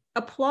 they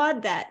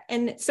applaud that.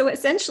 And so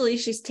essentially,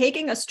 she's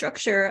taking a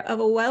structure of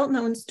a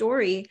well-known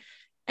story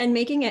and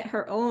making it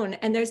her own.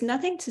 And there's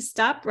nothing to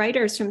stop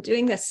writers from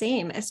doing the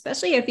same,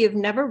 especially if you've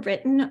never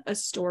written a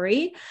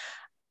story.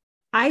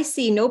 I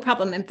see no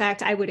problem. In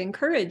fact, I would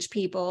encourage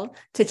people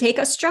to take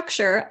a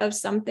structure of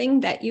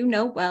something that you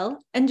know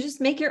well and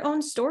just make your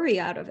own story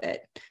out of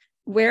it.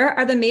 Where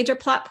are the major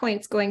plot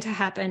points going to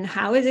happen?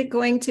 How is it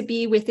going to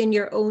be within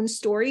your own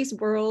story's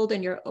world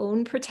and your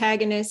own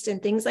protagonist and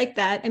things like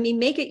that? I mean,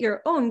 make it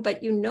your own,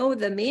 but you know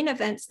the main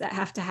events that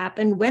have to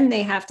happen, when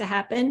they have to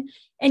happen.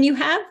 And you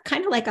have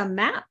kind of like a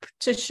map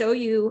to show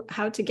you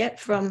how to get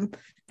from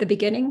the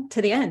beginning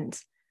to the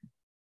end.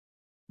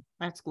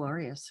 That's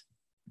glorious.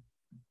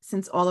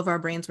 Since all of our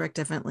brains work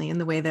differently in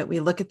the way that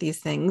we look at these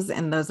things,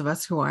 and those of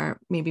us who are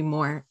maybe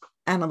more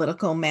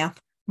analytical, math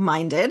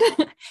minded,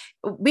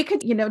 we could,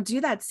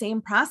 do that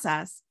same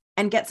process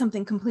and get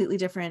something completely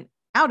different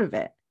out of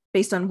it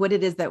based on what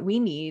it is that we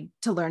need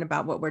to learn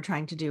about what we're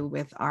trying to do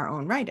with our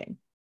own writing.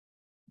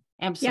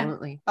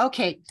 Absolutely. Yeah.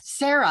 Okay,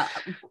 Sara.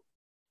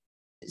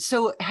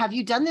 So have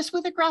you done this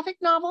with a graphic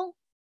novel?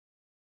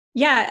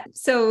 Yeah.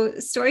 So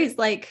stories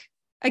like,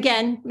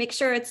 again, make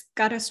sure it's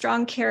got a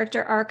strong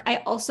character arc. I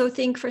also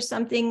think for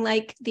something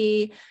like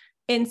the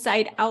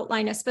inside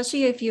outline,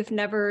 especially if you've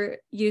never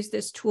used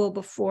this tool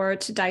before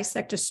to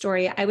dissect a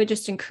story, I would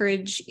just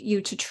encourage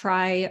you to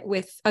try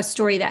with a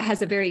story that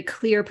has a very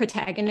clear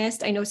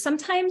protagonist. I know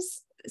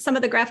sometimes some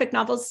of the graphic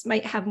novels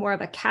might have more of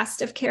a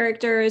cast of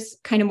characters,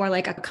 kind of more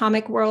like a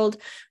comic world.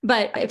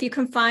 But if you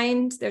can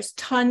find, there's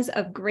tons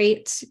of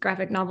great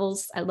graphic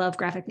novels. I love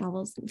graphic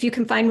novels. If you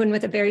can find one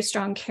with a very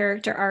strong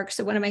character arc.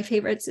 So one of my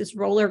favorites is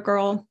Roller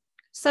Girl.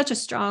 Such a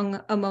strong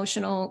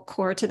emotional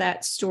core to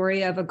that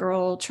story of a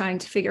girl trying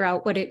to figure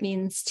out what it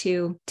means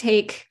to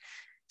take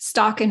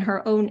stock in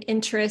her own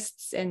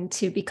interests and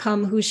to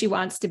become who she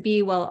wants to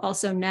be, while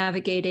also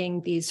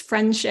navigating these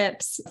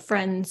friendships,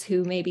 friends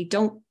who maybe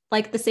don't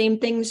like the same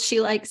things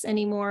she likes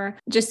anymore.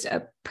 Just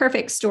a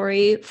perfect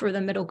story for the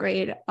middle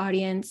grade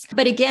audience.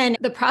 But again,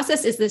 the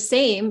process is the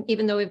same,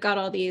 even though we've got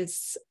all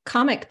these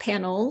comic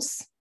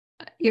panels.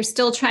 You're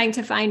still trying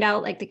to find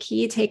out like the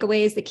key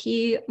takeaways, the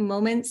key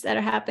moments that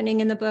are happening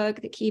in the book,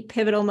 the key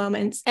pivotal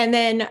moments. And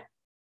then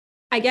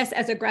I guess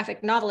as a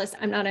graphic novelist,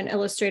 I'm not an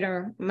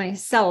illustrator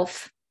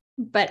myself,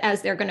 but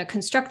as they're going to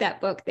construct that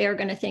book, they're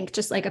going to think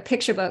just like a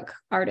picture book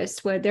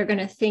artist would. They're going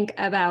to think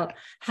about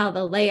how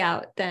the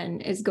layout then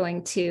is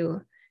going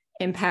to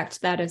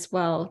impact that as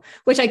well,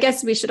 which I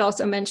guess we should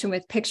also mention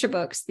with picture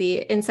books,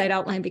 the inside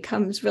outline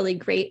becomes really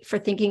great for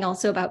thinking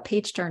also about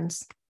page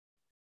turns.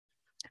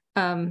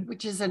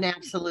 Which is an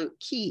absolute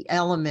key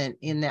element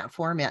in that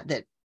format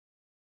that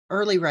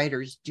early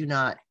writers do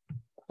not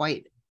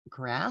quite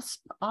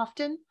grasp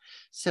often.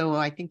 So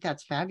I think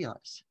that's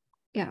fabulous.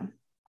 Yeah.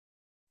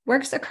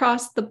 Works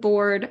across the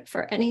board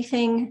for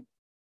anything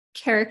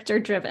character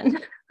driven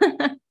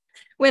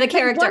with a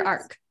character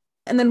arc.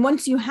 And then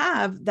once you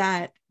have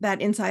that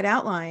inside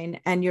outline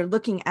and you're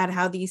looking at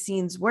how these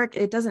scenes work,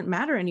 it doesn't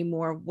matter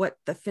anymore what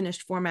the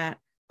finished format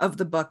of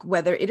the book,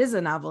 whether it is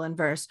a novel in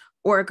verse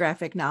or a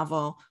graphic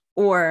novel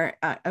or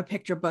a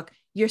picture book.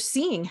 You're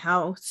seeing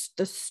how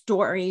the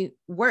story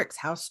works,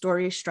 how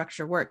story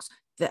structure works,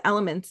 the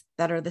elements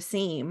that are the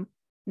same,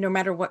 no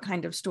matter what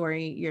kind of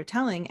story you're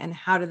telling, and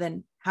how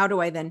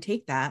do I then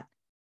take that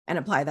and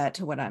apply that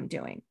to what I'm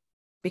doing?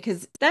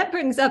 Because that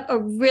brings up a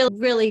really,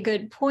 really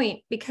good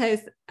point, because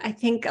I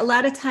think a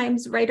lot of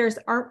times writers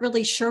aren't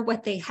really sure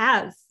what they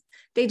have.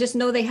 They just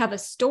know they have a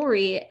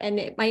story, and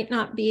it might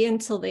not be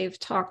until they've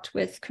talked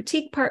with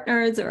critique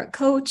partners or a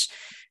coach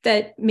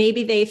that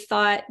maybe they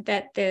thought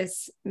that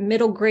this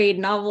middle grade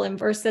novel in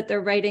verse that they're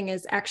writing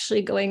is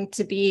actually going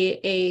to be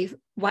a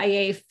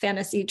YA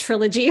fantasy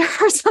trilogy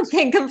or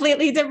something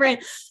completely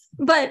different.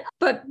 But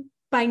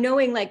by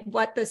knowing like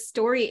what the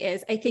story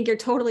is, I think you're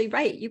totally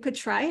right. You could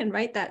try and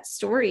write that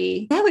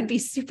story. That would be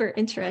super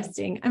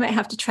interesting. I might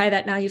have to try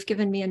that now. You've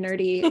given me a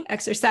nerdy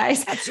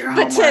exercise. That's your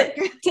but homework.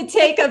 to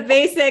take a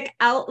basic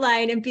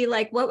outline and be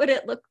like, what would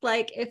it look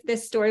like if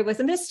this story was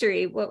a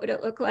mystery? What would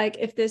it look like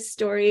if this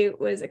story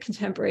was a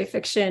contemporary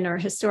fiction or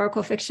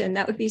historical fiction?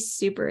 That would be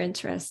super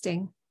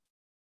interesting.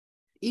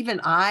 Even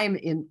I'm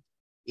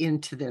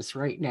into this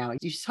right now.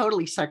 You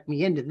totally sucked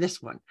me into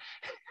this one.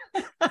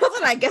 Well,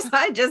 then I guess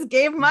I just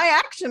gave my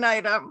action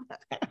item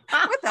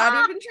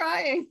without even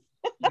trying.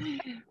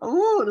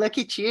 Oh, look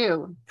at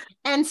you.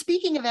 And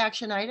speaking of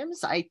action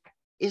items,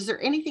 is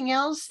there anything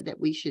else that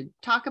we should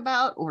talk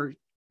about, or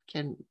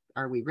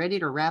are we ready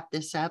to wrap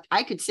this up?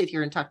 I could sit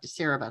here and talk to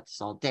Sara about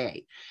this all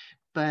day,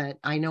 but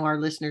I know our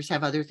listeners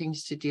have other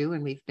things to do,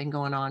 and we've been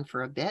going on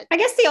for a bit. I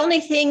guess the only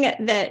thing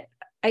that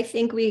I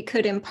think we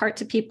could impart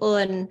to people,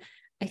 and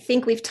I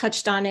think we've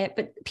touched on it,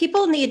 but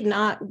people need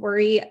not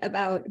worry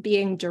about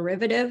being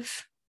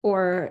derivative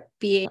or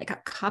being like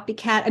a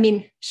copycat. I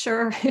mean,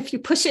 sure, if you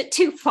push it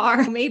too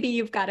far, maybe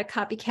you've got a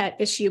copycat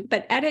issue,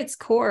 but at its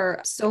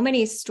core, so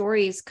many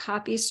stories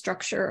copy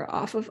structure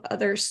off of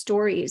other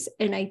stories.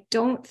 And I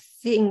don't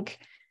think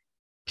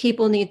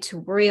people need to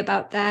worry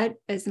about that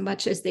as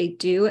much as they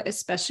do,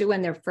 especially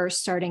when they're first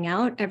starting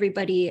out.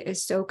 Everybody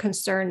is so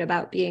concerned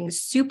about being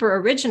super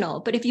original.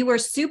 But if you were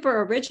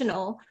super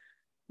original,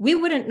 we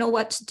wouldn't know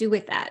what to do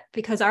with that,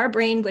 because our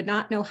brain would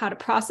not know how to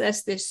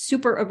process this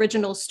super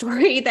original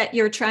story that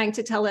you're trying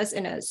to tell us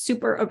in a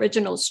super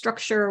original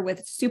structure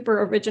with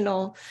super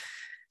original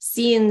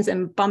scenes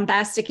and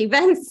bombastic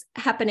events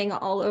happening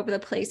all over the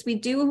place. We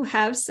do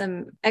have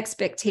some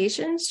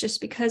expectations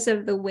just because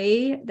of the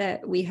way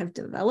that we have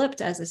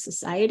developed as a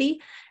society.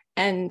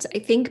 And I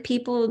think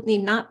people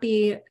need not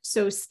be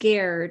so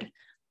scared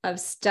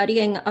of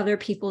studying other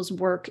people's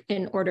work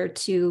in order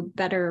to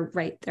better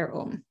write their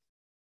own.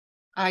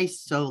 I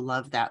so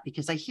love that,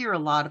 because I hear a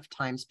lot of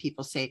times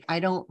people say, I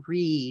don't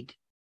read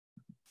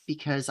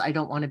because I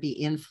don't want to be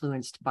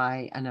influenced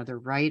by another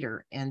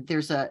writer. And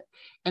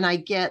I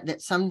get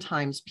that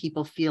sometimes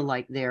people feel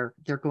like they're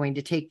going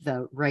to take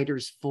the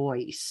writer's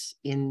voice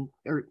and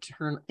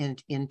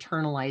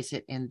internalize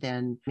it and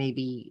then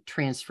maybe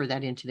transfer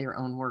that into their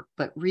own work.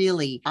 But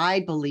really,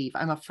 I'm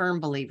a firm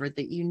believer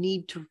that you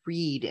need to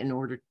read in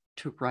order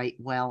to write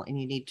well,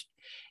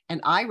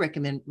 and I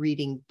recommend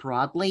reading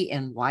broadly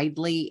and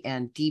widely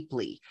and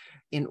deeply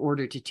in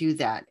order to do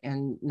that.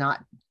 And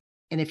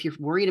if you're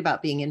worried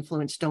about being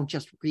influenced, don't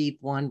just read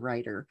one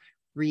writer,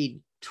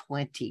 read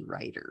 20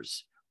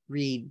 writers,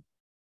 read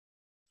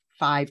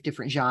 5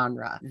 different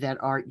genres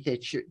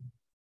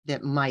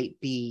that might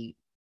be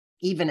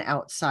even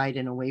outside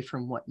and away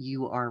from what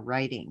you are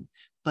writing,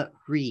 but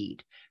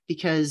read,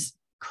 because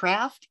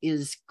craft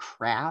is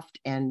craft,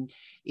 and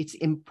it's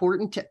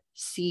important to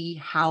see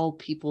how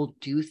people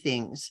do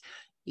things.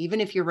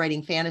 Even if you're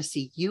writing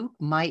fantasy, you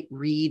might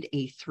read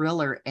a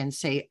thriller and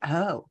say,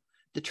 oh,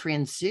 the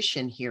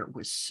transition here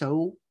was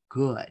so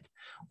good.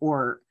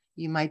 Or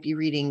you might be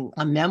reading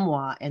a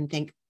memoir and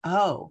think,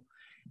 oh,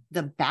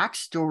 the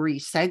backstory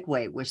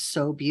segue was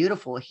so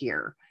beautiful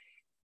here.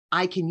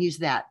 I can use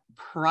that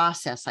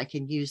process. I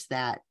can use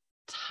that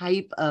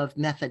type of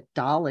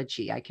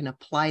methodology. I can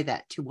apply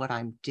that to what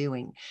I'm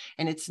doing.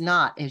 And it's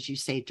not, as you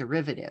say,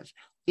 derivative.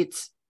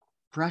 It's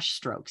brush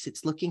strokes.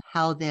 It's looking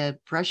how the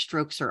brush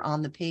strokes are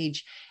on the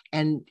page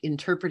and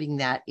interpreting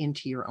that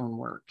into your own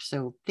work.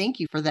 So thank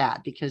you for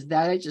that, because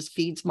that just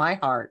feeds my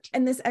heart.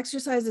 And this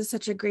exercise is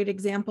such a great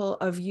example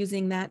of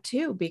using that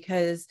too,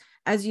 because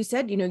as you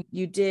said,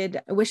 you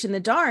did A Wish in the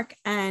Dark,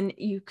 and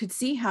you could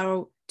see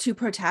how 2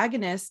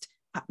 protagonists,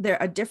 they're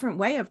a different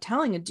way of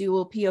telling a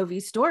dual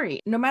POV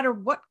story. No matter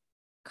what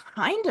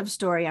kind of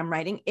story I'm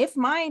writing, if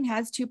mine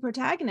has 2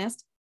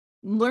 protagonists,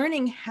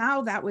 learning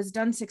how that was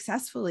done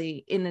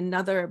successfully in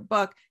another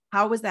book,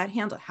 how was that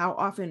handled? How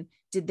often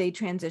did they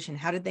transition?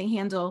 How did they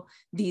handle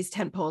these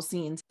tentpole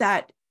scenes?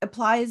 That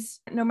applies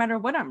no matter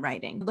what I'm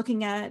writing.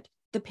 Looking at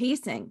the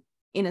pacing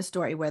in a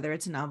story, whether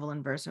it's a novel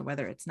in verse or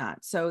whether it's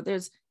not. So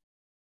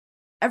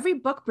every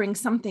book brings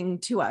something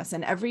to us,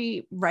 and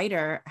every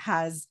writer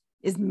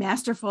is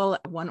masterful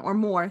at one or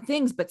more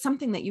things, but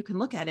something that you can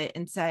look at it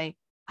and say,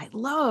 I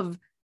love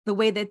the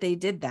way that they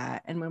did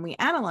that. And when we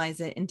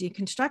analyze it and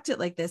deconstruct it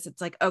like this, it's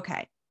like,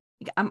 okay,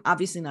 I'm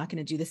obviously not going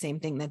to do the same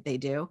thing that they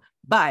do.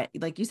 But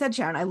like you said,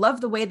 Sharon, I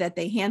love the way that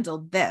they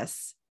handled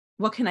this.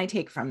 What can I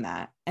take from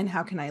that? And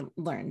how can I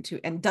learn to,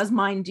 and does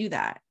mine do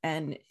that?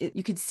 And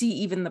you could see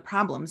even the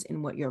problems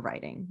in what you're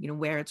writing,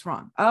 where it's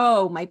wrong.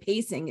 Oh, my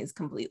pacing is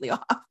completely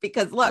off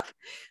because look,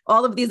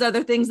 all of these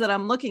other things that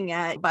I'm looking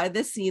at, by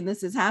this scene,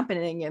 this is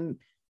happening. And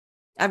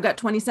I've got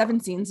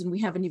 27 scenes and we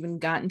haven't even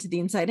gotten to the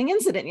inciting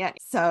incident yet.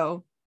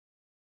 So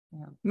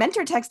yeah.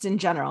 Mentor text in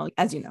general,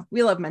 as you know,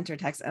 we love mentor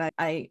text. And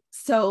I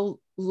so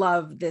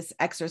love this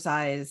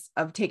exercise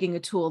of taking a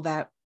tool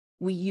that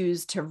we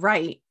use to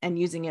write and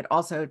using it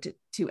also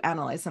to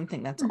analyze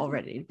something that's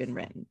already been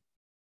written.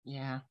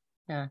 Yeah,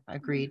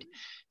 agreed.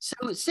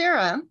 So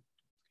Sara,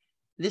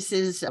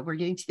 we're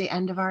getting to the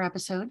end of our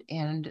episode,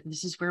 and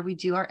this is where we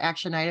do our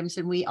action items.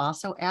 And we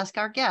also ask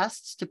our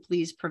guests to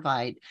please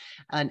provide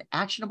an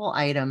actionable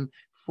item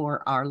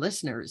for our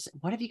listeners.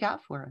 What have you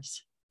got for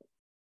us?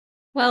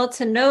 Well,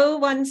 to no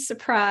one's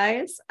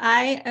surprise,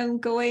 I am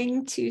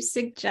going to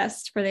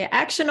suggest for the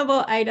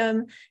actionable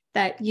item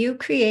that you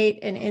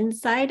create an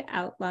inside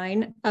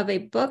outline of a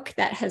book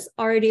that has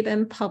already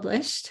been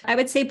published. I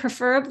would say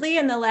preferably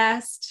in the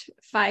last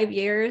 5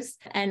 years,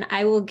 and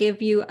I will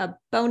give you a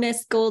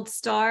bonus gold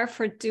star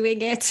for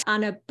doing it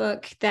on a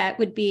book that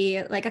would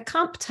be like a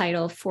comp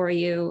title for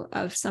you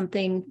of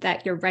something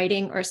that you're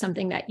writing or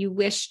something that you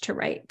wish to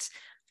write.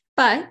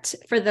 But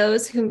for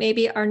those who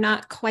maybe are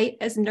not quite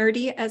as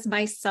nerdy as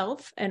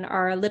myself and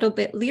are a little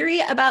bit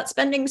leery about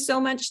spending so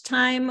much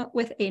time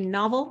with a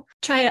novel,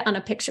 try it on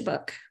a picture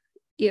book.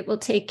 It will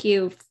take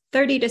you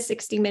 30 to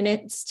 60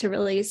 minutes to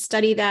really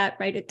study that,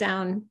 write it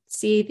down,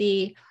 see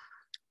the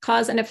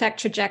cause and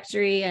effect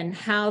trajectory and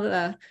how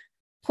the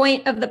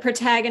point of the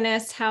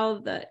protagonist, how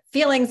the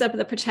feelings of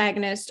the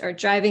protagonist are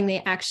driving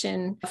the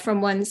action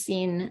from one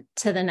scene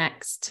to the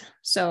next.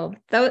 So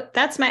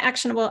that's my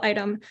actionable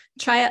item.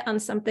 Try it on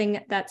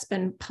something that's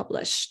been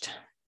published.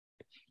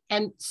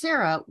 And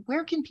Sara,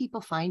 where can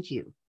people find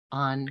you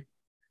on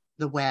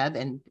the web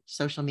and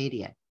social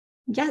media?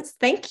 Yes,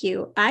 thank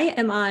you. I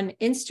am on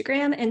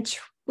Instagram and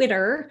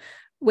Twitter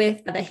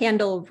with the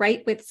handle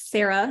Write with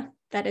Sara.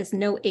 That is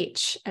no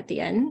H at the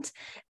end.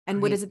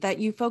 And what is it that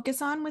you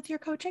focus on with your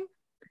coaching?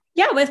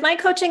 Yeah, with my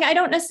coaching, I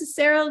don't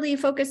necessarily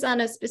focus on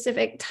a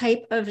specific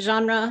type of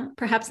genre.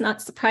 Perhaps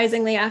not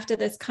surprisingly, after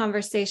this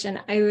conversation,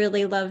 I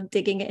really love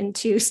digging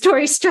into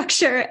story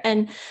structure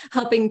and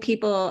helping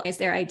people as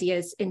their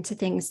ideas into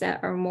things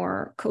that are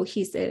more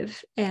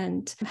cohesive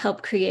and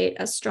help create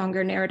a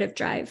stronger narrative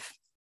drive.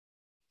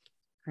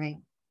 Great.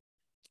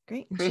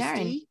 Great. And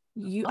Christy?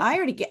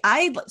 Sharon,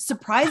 I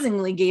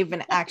surprisingly gave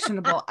an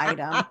actionable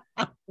item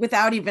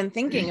without even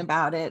thinking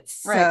about it.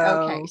 So. Right.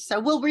 Okay.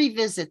 So we'll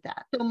revisit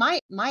that. So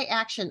my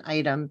action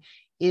item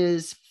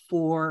is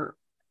for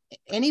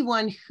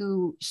anyone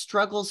who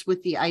struggles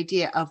with the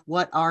idea of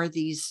what are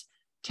these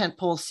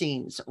tentpole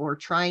scenes or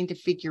trying to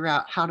figure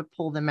out how to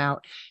pull them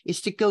out, is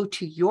to go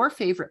to your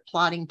favorite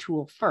plotting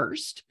tool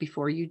first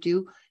before you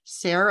do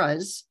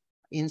Sara's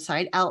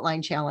Inside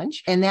Outline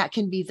Challenge. And that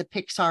can be the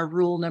Pixar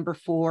rule number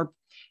 4,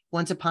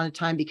 once upon a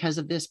time because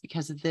of this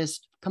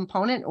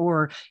component,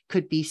 or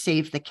could be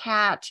Save the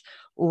Cat,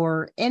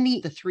 or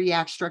the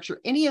 3-act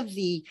structure, any of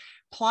the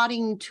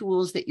plotting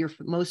tools that you're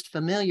most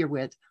familiar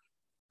with,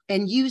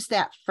 and use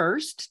that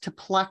first to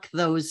pluck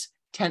those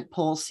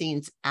tentpole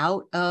scenes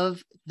out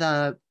of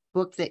the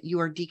book that you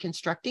are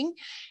deconstructing,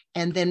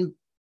 and then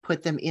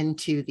put them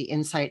into the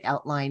Inside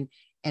Outline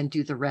and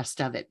do the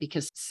rest of it,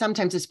 because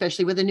sometimes,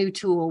 especially with a new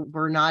tool,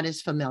 we're not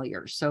as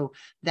familiar. So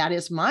that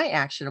is my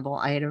actionable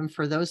item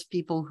for those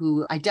people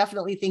who I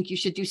definitely think you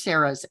should do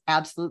Sara's,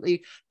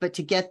 absolutely. But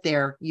to get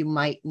there, you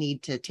might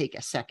need to take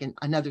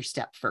another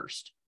step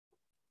first.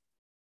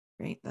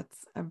 Great. That's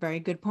a very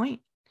good point.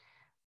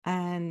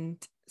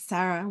 And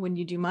Sara, when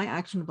you do my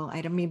actionable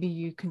item, maybe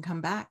you can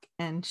come back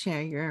and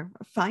share your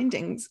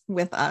findings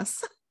with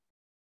us.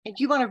 And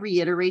do you want to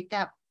reiterate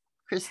that,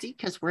 Christy,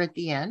 because we're at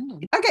the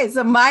end? Okay,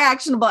 so my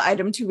actionable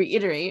item, to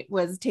reiterate,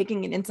 was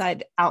taking an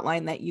inside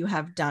outline that you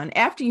have done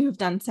after you have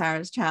done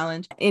Sara's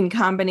challenge in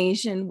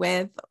combination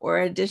with or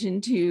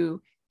addition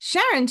to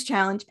Sharon's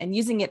challenge, and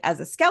using it as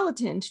a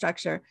skeleton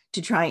structure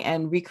to try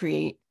and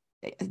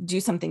do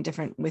something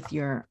different with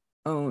your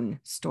own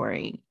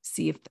story.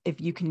 See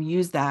if you can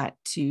use that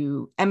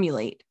to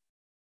emulate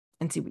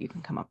and see what you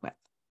can come up with.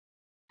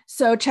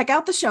 So check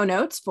out the show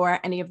notes for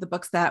any of the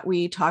books that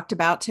we talked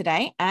about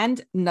today,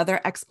 and another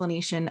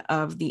explanation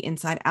of the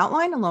Inside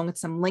Outline, along with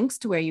some links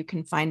to where you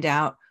can find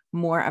out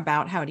more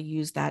about how to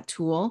use that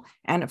tool.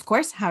 And of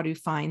course, how to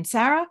find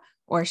Sara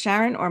or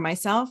Sharon or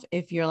myself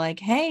if you're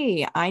like,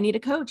 hey, I need a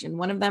coach and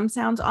one of them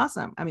sounds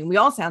awesome. I mean, we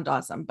all sound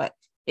awesome, but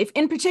if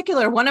in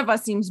particular one of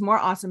us seems more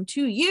awesome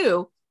to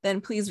you, then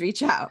please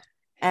reach out.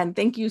 And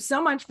thank you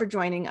so much for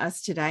joining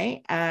us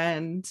today.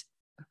 And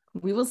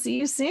we will see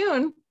you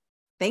soon.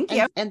 Thank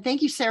you. And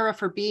thank you, Sara,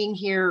 for being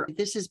here.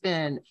 This has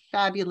been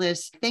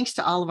fabulous. Thanks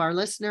to all of our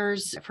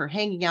listeners for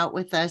hanging out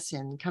with us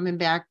and coming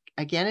back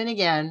again and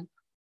again.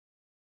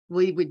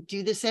 We would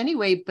do this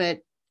anyway, but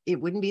it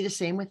wouldn't be the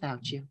same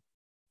without you.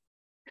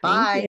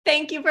 Bye.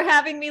 Thank you for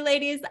having me,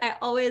 ladies. I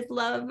always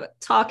love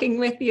talking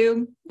with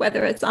you,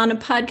 whether it's on a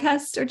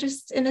podcast or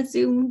just in a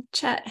Zoom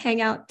chat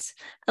hangout.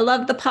 I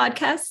love the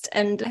podcast,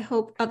 and I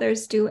hope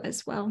others do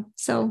as well.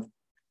 So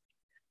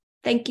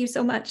thank you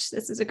so much.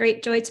 This is a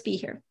great joy to be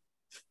here.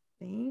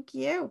 Thank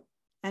you.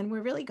 And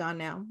we're really gone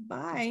now.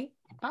 Bye.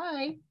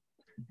 Bye.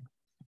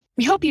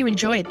 We hope you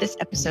enjoyed this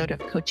episode of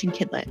Coaching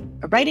Kidlit,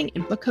 a writing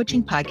and book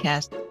coaching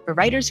podcast for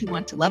writers who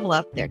want to level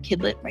up their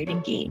Kidlit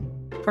writing game.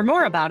 For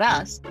more about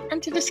us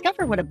and to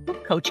discover what a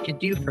book coach can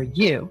do for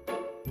you,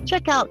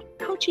 check out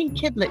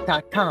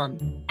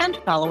coachingkidlit.com and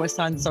follow us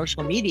on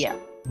social media.